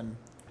happen.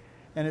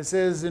 And it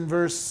says in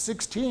verse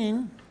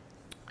 16,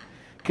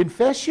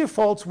 confess your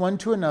faults one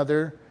to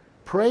another,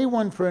 pray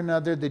one for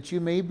another that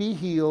you may be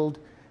healed.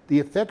 The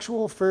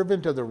effectual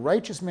fervent of the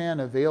righteous man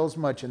avails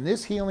much. And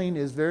this healing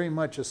is very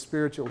much a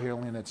spiritual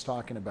healing it's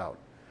talking about.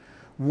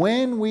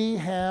 When we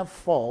have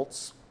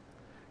faults,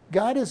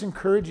 God is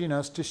encouraging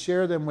us to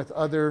share them with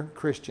other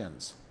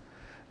Christians.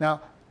 Now,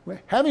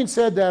 having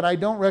said that, I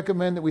don't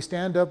recommend that we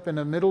stand up in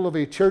the middle of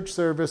a church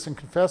service and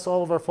confess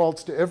all of our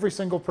faults to every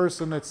single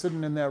person that's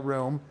sitting in that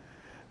room,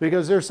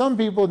 because there's some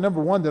people,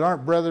 number one, that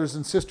aren't brothers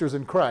and sisters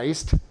in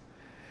Christ,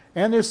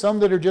 and there's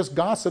some that are just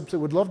gossips that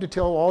would love to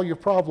tell all your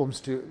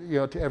problems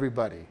to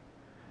everybody.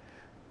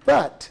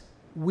 But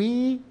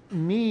we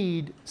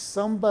need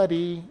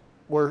somebody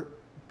or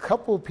a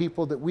couple of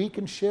people that we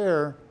can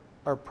share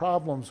our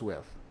problems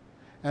with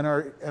and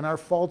our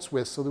faults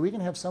with, so that we can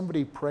have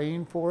somebody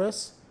praying for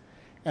us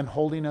and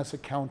holding us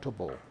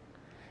accountable.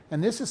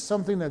 And this is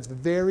something that's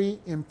very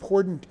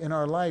important in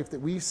our life, that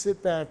we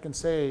sit back and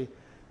say,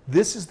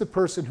 this is the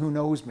person who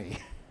knows me.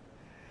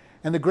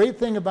 And the great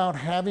thing about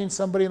having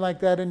somebody like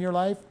that in your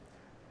life,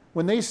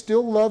 when they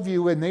still love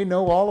you and they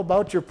know all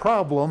about your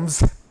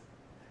problems,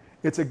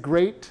 it's a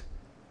great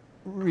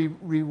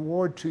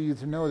reward to you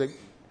to know that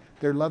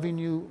they're loving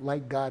you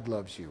like God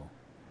loves you.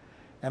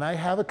 And I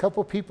have a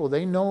couple people,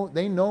 they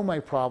know my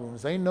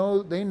problems. They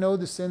know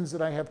the sins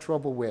that I have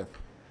trouble with.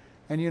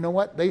 And you know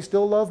what? They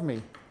still love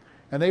me.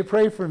 And they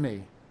pray for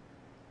me.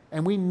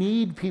 And we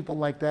need people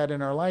like that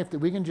in our life that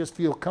we can just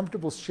feel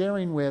comfortable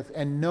sharing with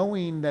and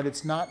knowing that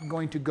it's not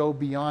going to go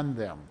beyond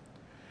them.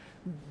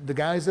 The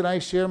guys that I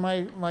share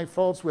my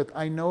faults with,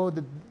 I know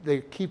that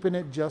they're keeping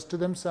it just to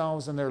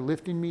themselves, and they're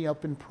lifting me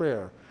up in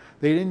prayer.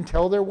 They didn't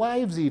tell their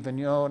wives even,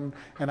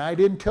 and I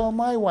didn't tell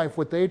my wife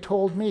what they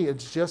told me.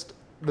 It's just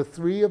the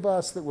three of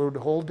us that would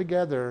hold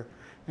together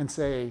and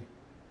say,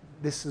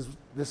 this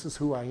is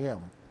who I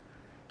am,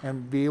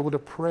 and be able to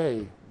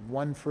pray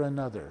one for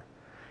another.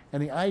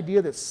 And the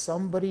idea that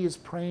somebody is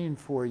praying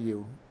for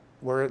you,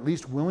 or at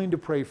least willing to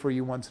pray for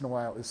you once in a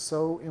while, is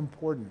so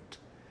important.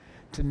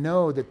 To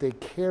know that they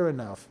care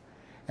enough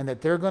and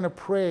that they're going to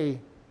pray,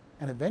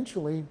 and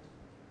eventually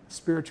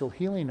spiritual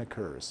healing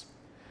occurs.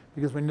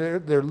 Because when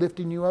they're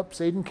lifting you up,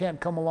 Satan can't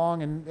come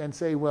along and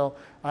say, well,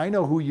 I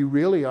know who you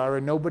really are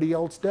and nobody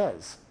else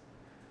does.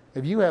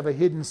 If you have a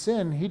hidden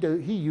sin,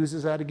 he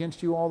uses that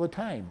against you all the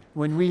time.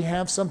 When we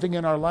have something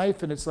in our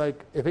life and it's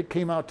like, if it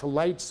came out to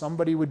light,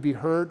 somebody would be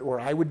hurt, or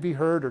I would be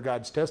hurt, or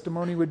God's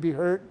testimony would be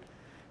hurt,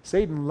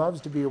 Satan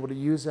loves to be able to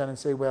use that and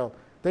say, well,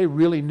 they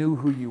really knew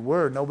who you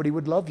were, nobody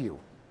would love you.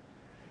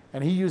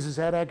 And he uses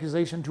that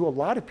accusation to a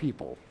lot of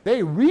people.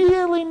 They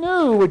really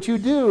knew what you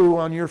do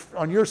on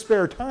your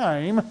spare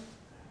time.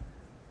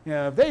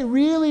 If they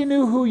really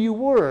knew who you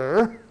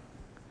were.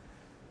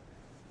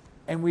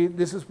 And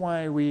this is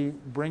why we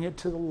bring it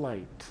to the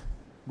light.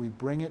 We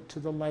bring it to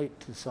the light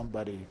to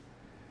somebody.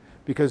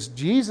 Because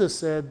Jesus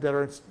said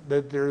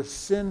that their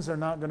sins are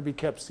not going to be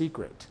kept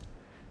secret.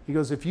 He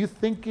goes, if you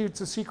think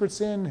it's a secret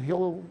sin,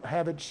 he'll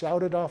have it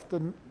shouted off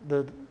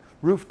the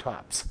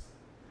rooftops.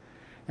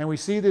 And we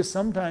see this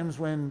sometimes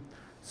when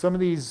some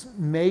of these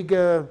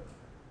mega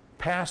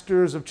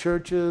pastors of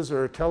churches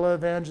or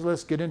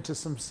televangelists get into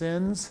some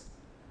sins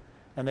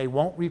and they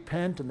won't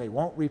repent and they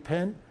won't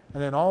repent,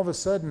 and then all of a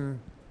sudden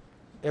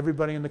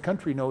everybody in the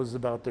country knows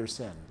about their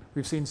sin.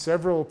 We've seen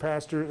several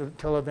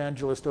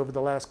televangelists over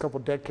the last couple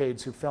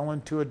decades who fell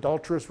into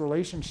adulterous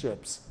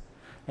relationships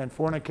and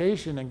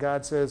fornication, and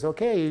God says,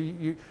 okay,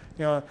 you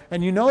know,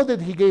 and you know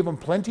that he gave them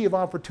plenty of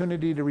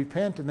opportunity to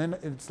repent, and then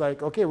it's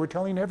like, okay, we're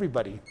telling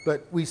everybody.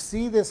 But we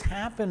see this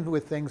happen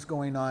with things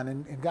going on,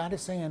 and God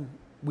is saying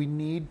we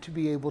need to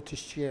be able to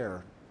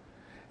share.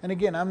 And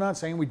again, I'm not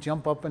saying we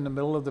jump up in the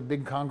middle of the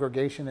big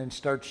congregation and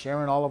start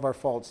sharing all of our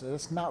faults.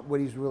 That's not what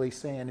he's really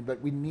saying,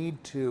 but we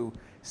need to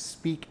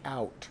speak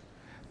out.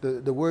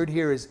 The word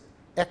here is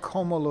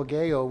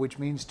ekhomologeo, which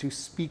means to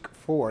speak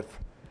forth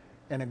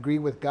and agree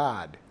with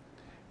God.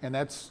 And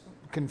that's,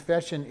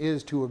 confession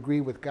is to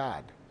agree with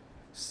God.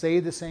 Say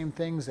the same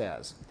things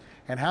as.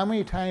 And how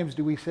many times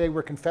do we say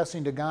we're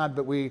confessing to God,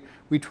 but we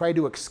try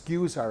to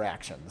excuse our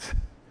actions?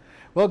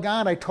 Well,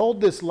 God, I told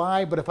this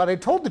lie, but if I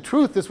had told the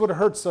truth, this would have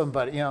hurt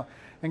somebody, you know.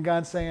 And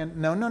God's saying,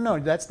 no,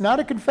 that's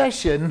not a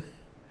confession.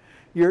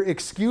 You're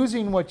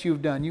excusing what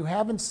you've done. You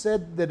haven't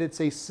said that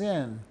it's a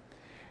sin.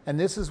 And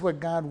this is what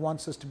God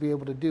wants us to be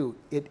able to do.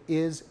 It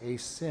is a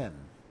sin.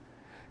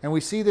 And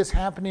we see this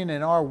happening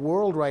in our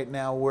world right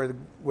now,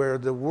 where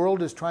the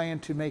world is trying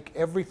to make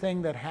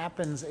everything that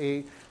happens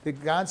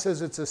that God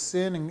says it's a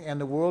sin,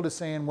 and the world is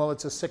saying, well,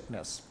 it's a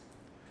sickness.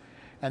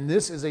 And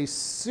this is a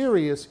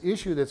serious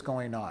issue that's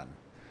going on.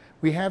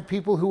 We have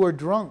people who are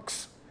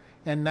drunks,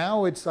 and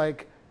now it's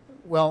like,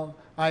 well,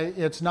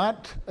 it's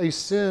not a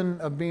sin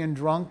of being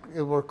drunk.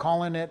 We're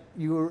calling it,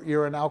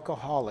 you're an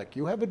alcoholic.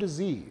 You have a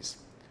disease.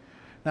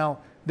 Now,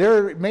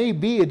 there may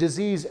be a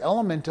disease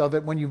element of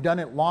it when you've done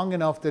it long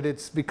enough that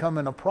it's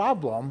becoming a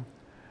problem,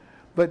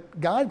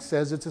 but God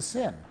says it's a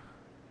sin.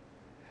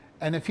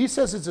 And if he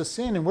says it's a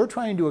sin and we're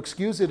trying to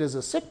excuse it as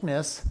a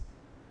sickness,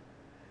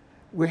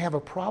 we have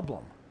a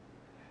problem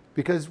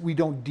because we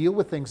don't deal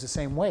with things the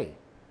same way.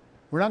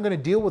 We're not going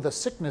to deal with a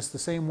sickness the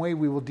same way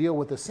we will deal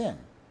with a sin.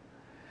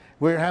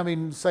 We're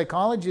having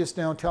psychologists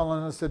now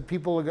telling us that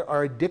people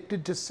are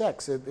addicted to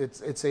sex.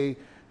 It's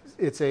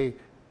a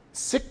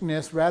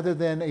sickness rather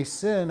than a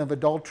sin of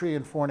adultery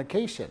and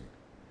fornication.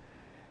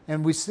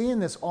 And we're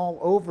seeing this all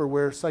over,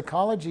 where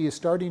psychology is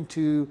starting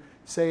to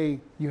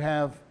say you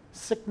have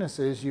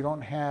sicknesses, you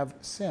don't have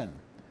sin.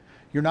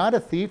 You're not a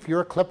thief,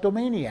 you're a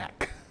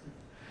kleptomaniac.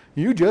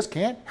 You just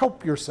can't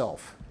help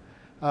yourself.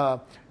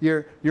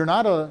 You're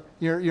not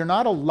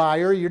a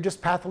liar, you're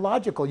just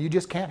pathological. You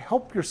just can't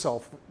help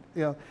yourself.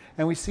 You know,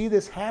 and we see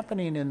this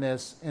happening in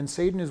this, and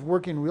Satan is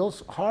working real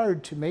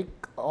hard to make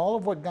all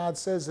of what God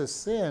says is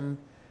sin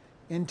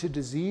into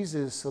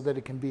diseases so that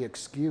it can be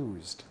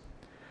excused.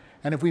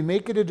 And if we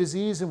make it a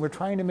disease and we're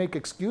trying to make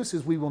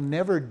excuses, we will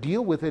never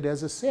deal with it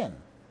as a sin.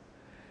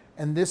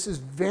 And this is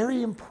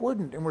very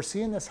important, and we're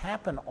seeing this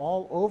happen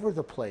all over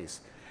the place.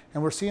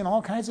 And we're seeing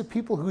all kinds of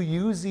people who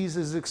use these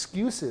as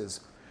excuses.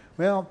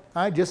 Well,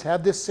 I just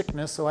have this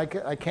sickness, so I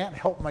can't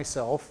help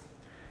myself.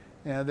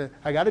 And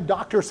I got a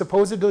doctor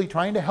supposedly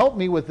trying to help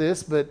me with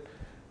this, but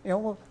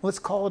well, let's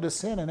call it a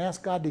sin and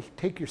ask God to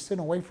take your sin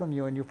away from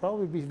you, and you'll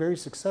probably be very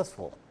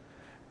successful.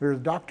 Where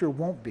the doctor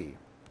won't be.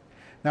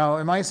 Now,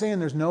 am I saying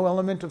there's no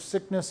element of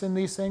sickness in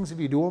these things if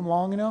you do them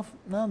long enough?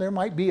 No, there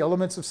might be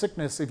elements of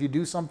sickness if you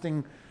do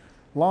something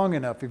long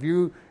enough. If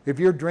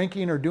you're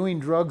drinking or doing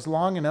drugs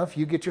long enough,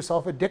 you get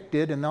yourself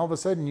addicted, and all of a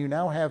sudden you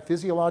now have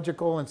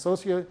physiological and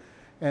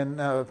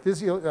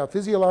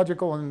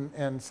physiological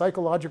and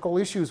psychological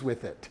issues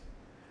with it.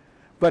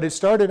 But it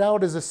started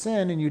out as a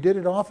sin, and you did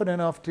it often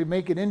enough to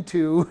make it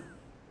into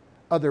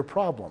other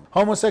problem.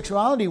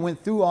 Homosexuality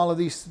went through all of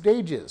these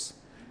stages.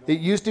 It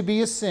used to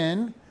be a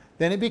sin,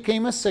 then it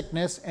became a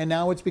sickness, and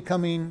now it's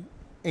becoming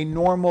a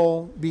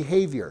normal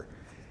behavior.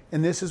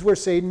 And this is where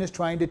Satan is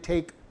trying to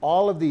take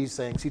all of these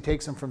things. He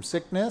takes them from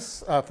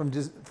sickness,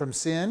 from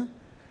sin,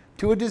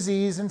 to a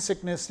disease and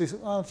sickness.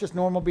 It's just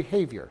normal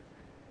behavior.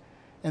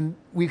 And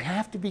we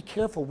have to be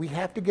careful. We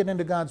have to get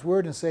into God's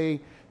word and say,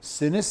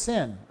 sin is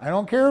sin. I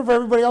don't care if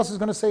everybody else is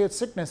going to say it's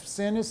sickness.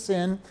 Sin is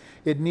sin.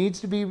 It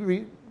needs to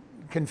be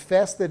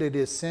confessed that it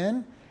is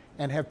sin,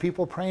 and have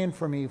people praying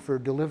for me for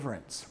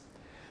deliverance.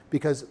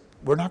 Because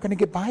we're not going to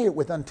get by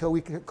it until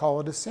we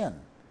call it a sin.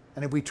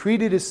 And if we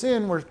treat it as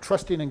sin, we're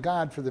trusting in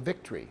God for the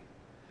victory.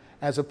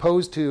 As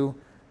opposed to,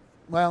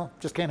 well,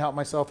 just can't help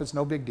myself, it's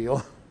no big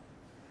deal.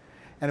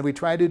 And if we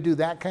try to do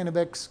that kind of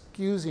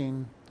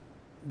excusing,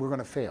 we're going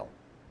to fail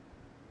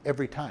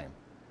every time.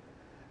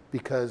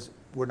 Because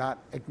we're not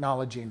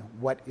acknowledging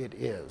what it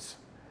is.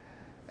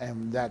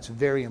 And that's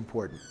very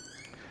important.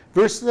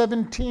 Verse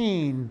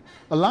 17,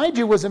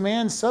 Elijah was a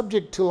man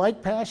subject to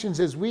like passions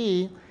as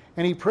we,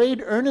 and he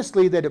prayed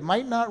earnestly that it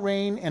might not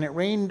rain, and it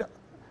rained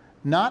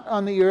not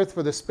on the earth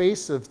for the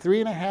space of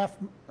 3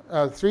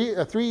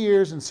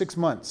 years and 6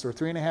 months, or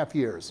 3.5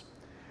 years.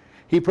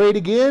 He prayed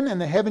again, and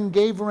the heaven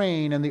gave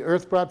rain, and the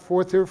earth brought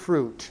forth her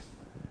fruit.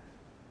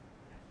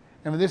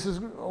 And this is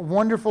a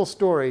wonderful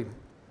story.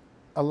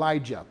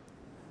 Elijah.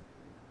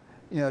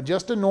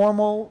 Just a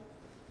normal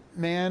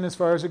man as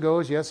far as it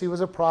goes. Yes, he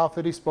was a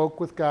prophet. He spoke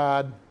with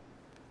God.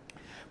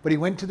 But he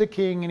went to the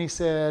king and he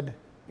said,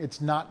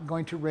 it's not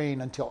going to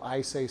rain until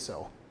I say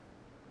so.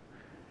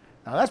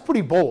 Now that's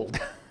pretty bold.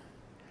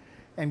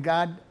 And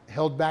God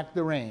held back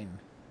the rain.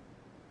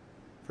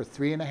 For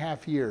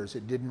 3.5 years,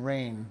 it didn't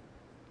rain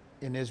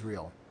in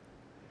Israel.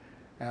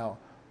 Now,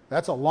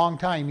 that's a long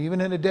time,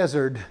 even in a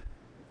desert,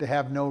 to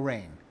have no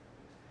rain.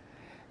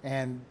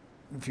 And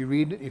if you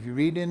read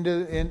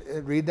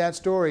that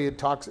story,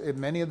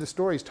 many of the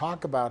stories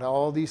talk about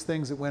all these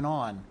things that went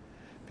on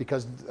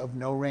because of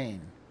no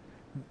rain,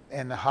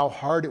 and how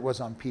hard it was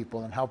on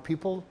people, and how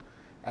people,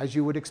 as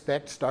you would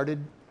expect,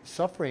 started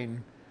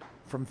suffering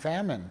from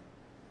famine,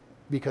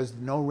 because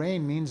no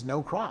rain means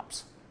no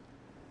crops,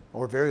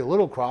 or very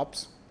little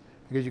crops,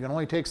 because you can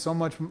only take so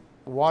much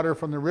water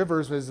from the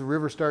rivers as the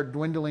rivers start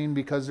dwindling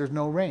because there's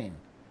no rain.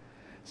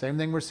 Same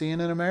thing we're seeing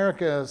in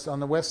America on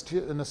the west,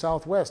 in the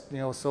southwest.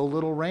 So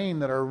little rain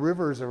that our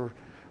rivers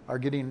are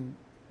getting,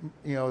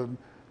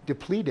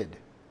 depleted.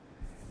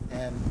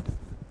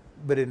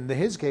 But in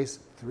his case,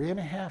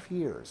 3.5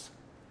 years.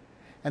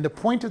 And the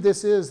point of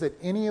this is that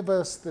any of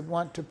us that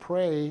want to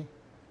pray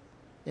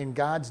in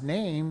God's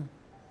name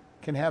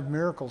can have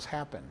miracles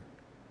happen.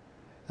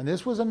 And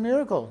this was a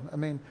miracle. I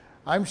mean,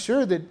 I'm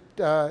sure that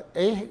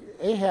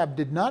Ahab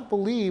did not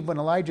believe when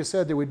Elijah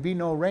said there would be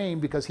no rain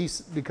because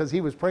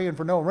he was praying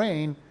for no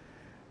rain,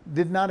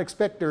 did not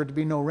expect there to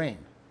be no rain.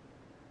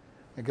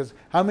 Because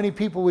how many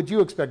people would you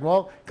expect?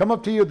 Well, come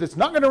up to you, it's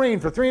not going to rain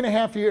for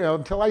 3.5 years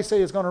until I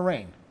say it's going to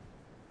rain.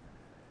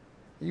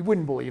 You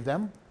wouldn't believe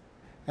them.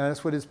 And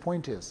that's what his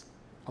point is.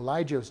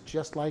 Elijah was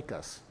just like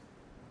us.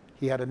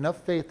 He had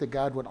enough faith that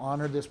God would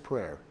honor this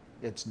prayer.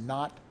 It's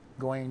not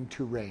going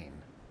to rain.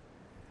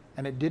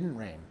 And it didn't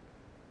rain.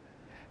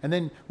 And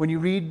then when you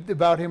read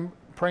about him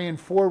praying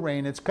for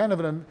rain, it's kind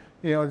of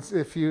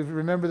if you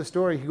remember the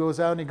story, he goes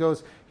out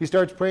and he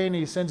starts praying,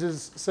 he sends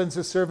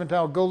his servant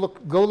out, go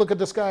look at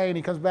the sky, and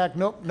he comes back,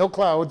 nope, no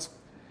clouds.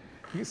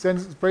 He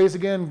prays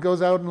again,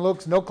 goes out and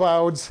looks, no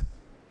clouds.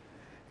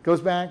 Goes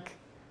back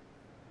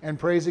and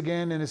prays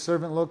again, and his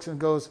servant looks and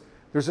goes,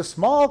 there's a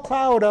small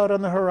cloud out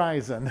on the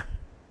horizon.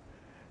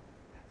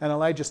 And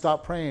Elijah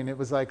stopped praying. It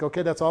was like,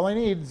 okay, that's all I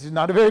need. It's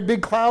not a very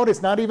big cloud.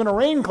 It's not even a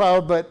rain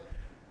cloud, but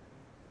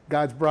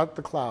God's brought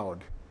the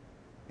cloud.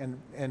 And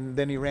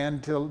then he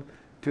ran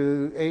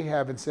to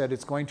Ahab and said,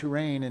 it's going to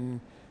rain. And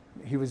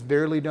he was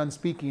barely done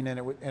speaking,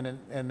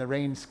 and the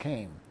rains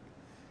came.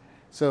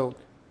 So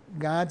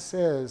God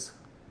says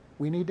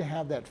we need to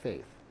have that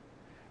faith.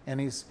 And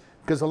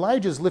because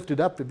Elijah's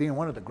lifted up to being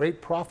one of the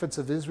great prophets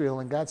of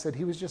Israel, and God said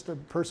he was just a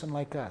person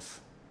like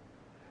us.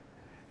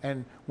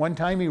 And one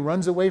time he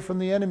runs away from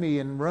the enemy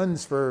and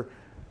runs for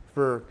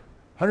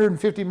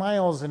 150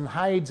 miles and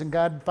hides, and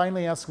God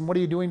finally asks him, what are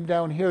you doing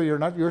down here?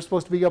 You're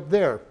supposed to be up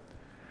there.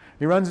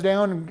 He runs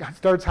down and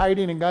starts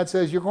hiding, and God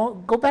says,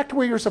 go back to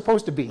where you're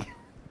supposed to be.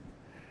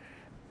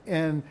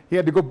 And he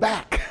had to go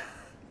back.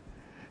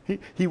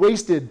 He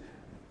wasted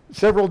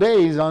several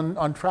days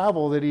on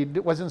travel that he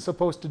wasn't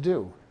supposed to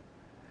do.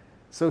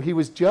 So he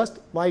was just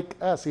like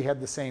us. He had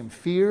the same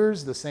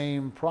fears, the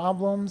same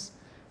problems,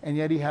 and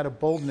yet he had a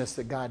boldness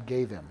that God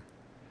gave him.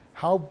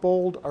 How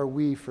bold are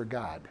we for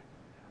God?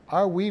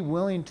 Are we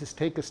willing to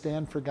take a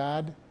stand for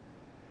God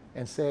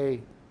and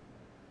say,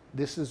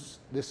 this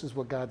is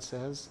what God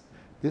says?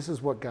 This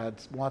is what God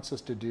wants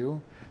us to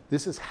do.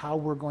 This is how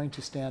we're going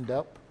to stand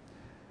up.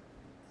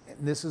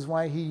 And this is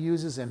why he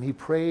uses him. He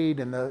prayed,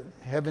 and the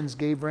heavens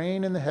gave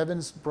rain, and the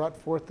heavens brought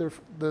forth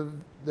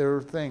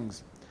their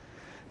things.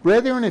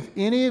 Brethren, if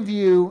any of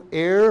you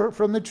err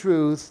from the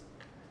truth,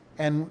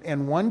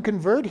 and one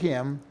convert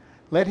him,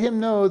 let him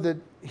know that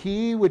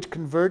he which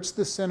converts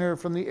the sinner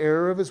from the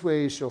error of his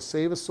ways shall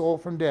save a soul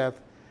from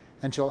death,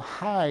 and shall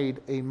hide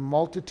a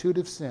multitude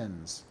of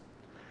sins.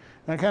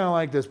 And I kind of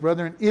like this,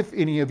 brethren, if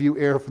any of you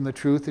err from the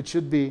truth, it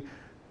should be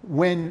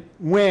when,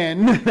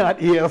 not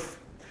if,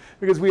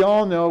 because we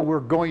all know we're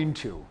going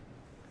to.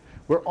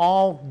 We're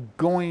all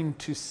going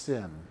to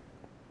sin.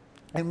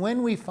 And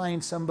when we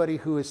find somebody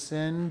who has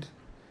sinned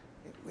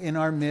in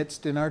our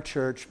midst, in our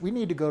church, we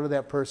need to go to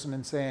that person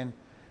and saying,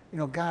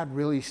 God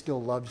really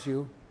still loves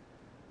you.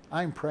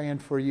 I'm praying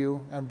for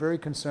you. I'm very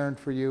concerned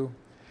for you.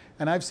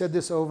 And I've said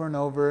this over and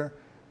over.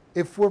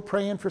 If we're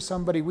praying for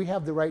somebody, we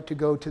have the right to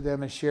go to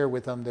them and share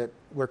with them that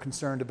we're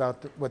concerned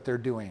about what they're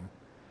doing.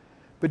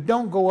 But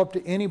don't go up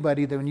to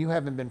anybody when you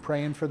haven't been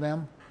praying for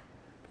them.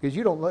 Because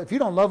if you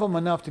don't love them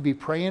enough to be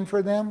praying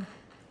for them,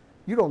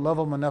 you don't love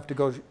them enough to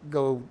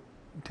go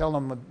tell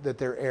them that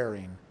they're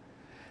erring.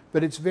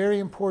 But it's very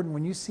important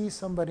when you see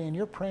somebody and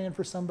you're praying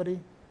for somebody,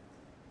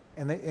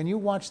 and you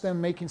watch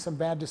them making some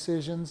bad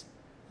decisions,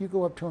 you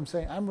go up to them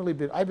saying,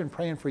 I've been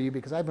praying for you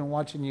because I've been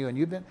watching you,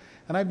 and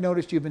I've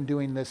noticed you've been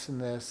doing this and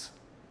this.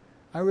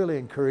 I really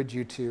encourage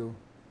you to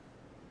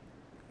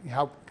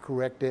help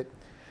correct it,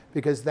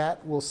 because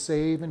that will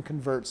save and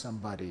convert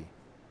somebody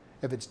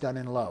if it's done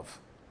in love.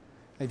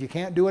 If you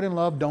can't do it in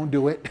love, don't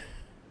do it.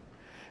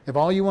 If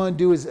all you want to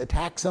do is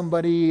attack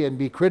somebody and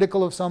be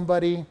critical of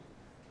somebody,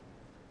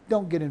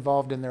 don't get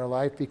involved in their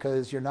life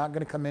because you're not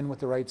going to come in with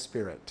the right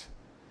spirit.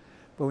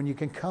 But when you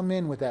can come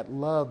in with that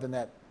love and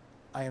that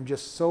I am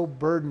just so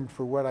burdened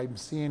for what I'm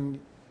seeing,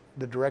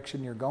 the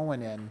direction you're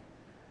going in,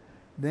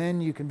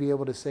 then you can be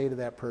able to say to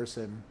that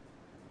person,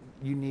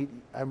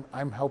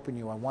 I'm helping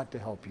you, I want to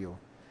help you.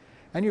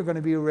 And you're going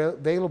to be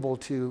available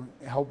to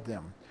help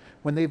them.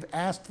 When they've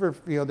asked for,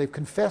 they've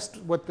confessed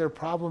what their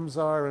problems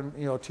are, and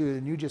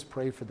and you just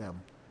pray for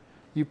them.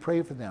 You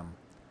pray for them.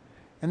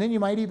 And then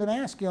you might even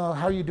ask, how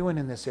are you doing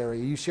in this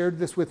area? You shared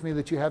this with me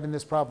that you're having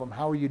this problem.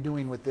 How are you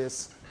doing with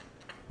this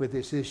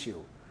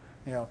issue?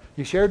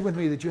 You shared with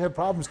me that you have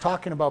problems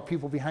talking about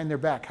people behind their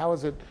back. How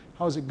is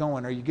it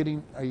going? Are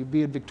you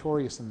being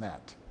victorious in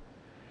that?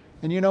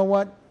 And you know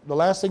what? The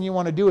last thing you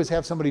want to do is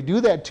have somebody do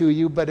that to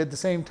you, but at the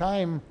same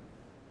time,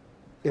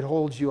 it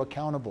holds you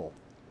accountable.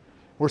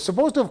 We're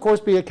supposed to, of course,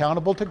 be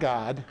accountable to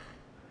God,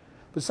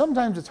 but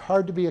sometimes it's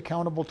hard to be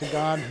accountable to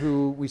God,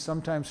 who we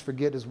sometimes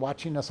forget is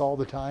watching us all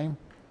the time.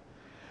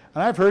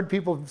 And I've heard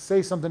people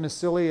say something as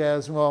silly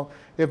as, well,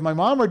 if my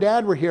mom or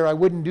dad were here, I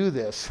wouldn't do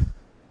this.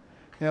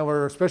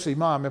 Or especially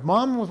mom. If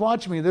mom was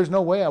watching me, there's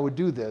no way I would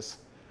do this.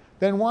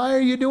 Then why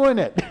are you doing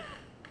it?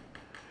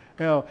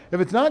 If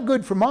it's not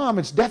good for mom,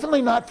 it's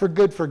definitely not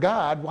good for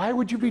God. Why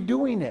would you be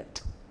doing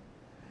it?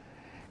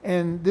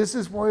 And this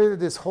is where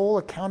this whole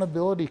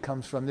accountability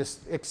comes from, this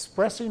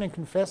expressing and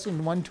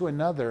confessing one to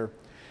another,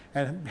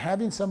 and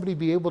having somebody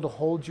be able to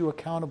hold you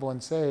accountable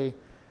and say,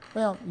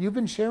 well, you've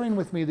been sharing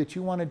with me that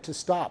you wanted to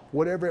stop,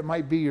 whatever it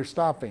might be you're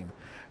stopping.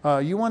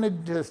 You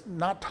wanted to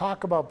not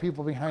talk about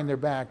people behind their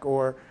back,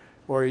 or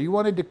you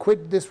wanted to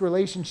quit this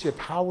relationship.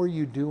 How are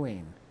you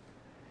doing?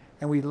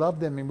 And we love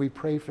them and we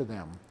pray for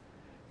them.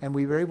 And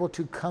we were able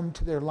to come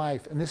to their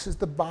life. And this is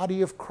the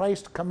body of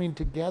Christ coming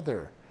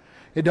together.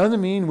 It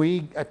doesn't mean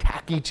we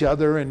attack each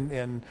other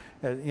and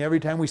every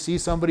time we see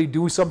somebody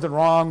do something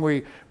wrong,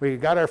 we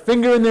got our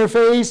finger in their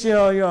face,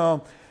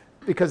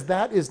 because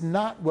that is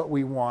not what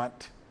we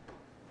want.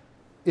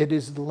 It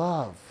is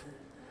love.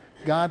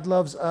 God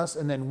loves us,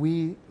 and then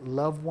we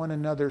love one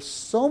another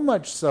so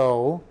much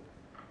so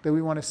that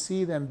we want to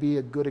see them be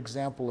a good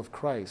example of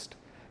Christ.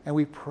 And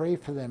we pray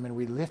for them and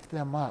we lift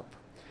them up.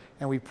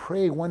 And we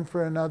pray one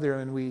for another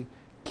and we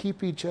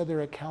keep each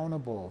other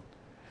accountable.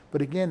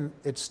 But again,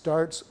 it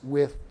starts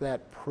with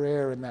that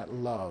prayer and that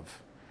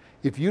love.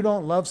 If you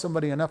don't love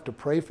somebody enough to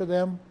pray for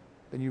them,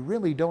 then you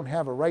really don't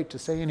have a right to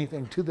say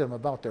anything to them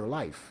about their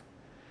life.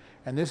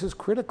 And this is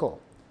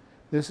critical.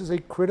 This is a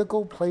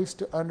critical place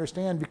to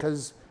understand,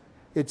 because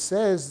it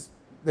says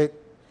that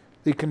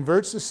he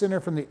converts the sinner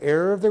from the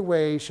error of their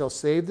way, shall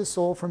save the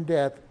soul from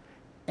death,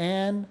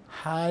 and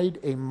hide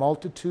a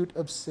multitude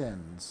of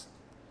sins.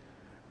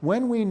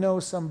 When we know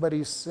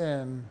somebody's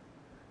sin,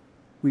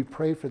 we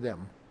pray for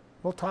them.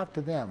 We'll talk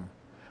to them.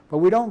 But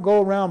we don't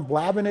go around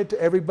blabbing it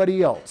to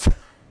everybody else.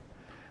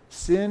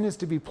 Sin is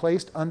to be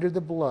placed under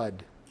the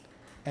blood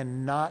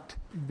and not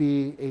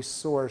be a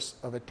source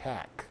of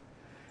attack.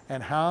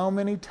 And how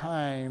many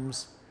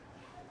times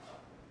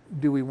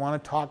do we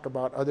want to talk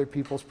about other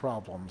people's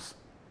problems?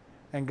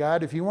 And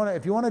God, if you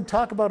want to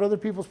talk about other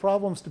people's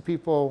problems to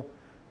people,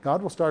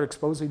 God will start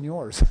exposing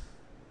yours.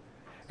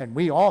 And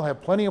we all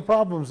have plenty of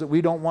problems that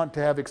we don't want to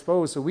have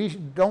exposed, so we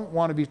don't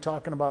want to be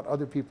talking about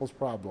other people's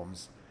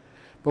problems.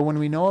 But when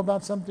we know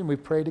about something, we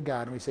pray to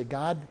God and we say,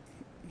 God,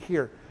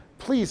 here,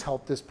 please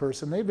help this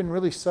person. They've been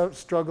really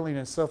struggling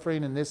and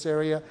suffering in this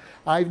area.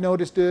 I've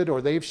noticed it,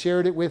 or they've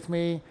shared it with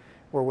me,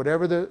 or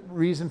whatever the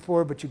reason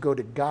for, but you go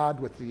to God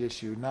with the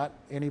issue, not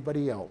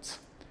anybody else.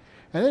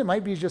 And then it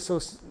might be just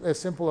so as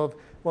simple of,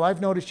 well, I've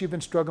noticed you've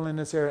been struggling in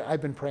this area.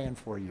 I've been praying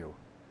for you.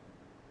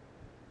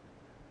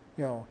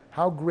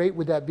 How great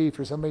would that be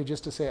for somebody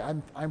just to say,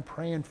 I'm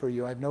praying for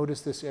you. I've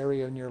noticed this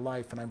area in your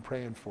life and I'm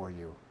praying for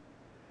you.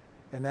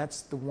 And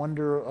that's the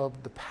wonder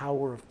of the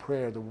power of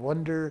prayer, the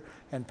wonder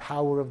and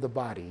power of the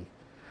body.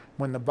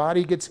 When the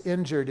body gets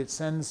injured, it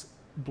sends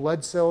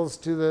blood cells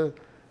to the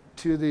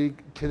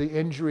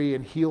injury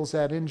and heals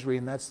that injury,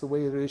 and that's the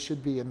way it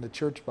should be in the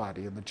church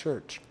body, in the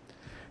church.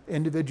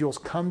 Individuals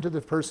come to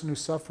the person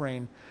who's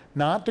suffering,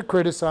 not to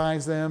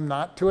criticize them,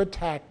 not to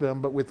attack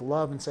them, but with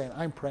love and saying,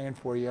 I'm praying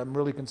for you, I'm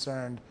really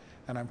concerned,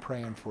 and I'm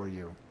praying for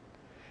you.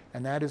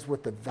 And that is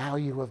what the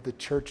value of the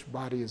church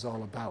body is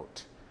all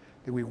about.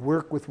 That we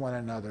work with one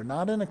another,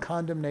 not in a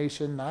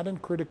condemnation, not in a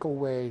critical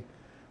way,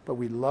 but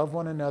we love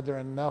one another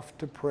enough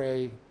to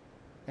pray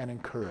and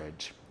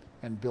encourage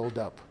and build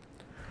up.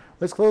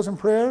 Let's close in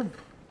prayer.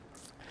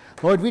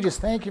 Lord, we just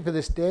thank you for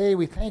this day.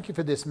 We thank you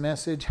for this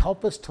message.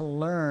 Help us to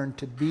learn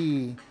to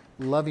be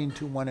loving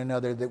to one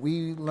another, that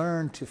we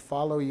learn to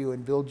follow you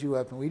and build you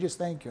up. And we just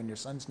thank you in your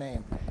Son's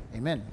name. Amen.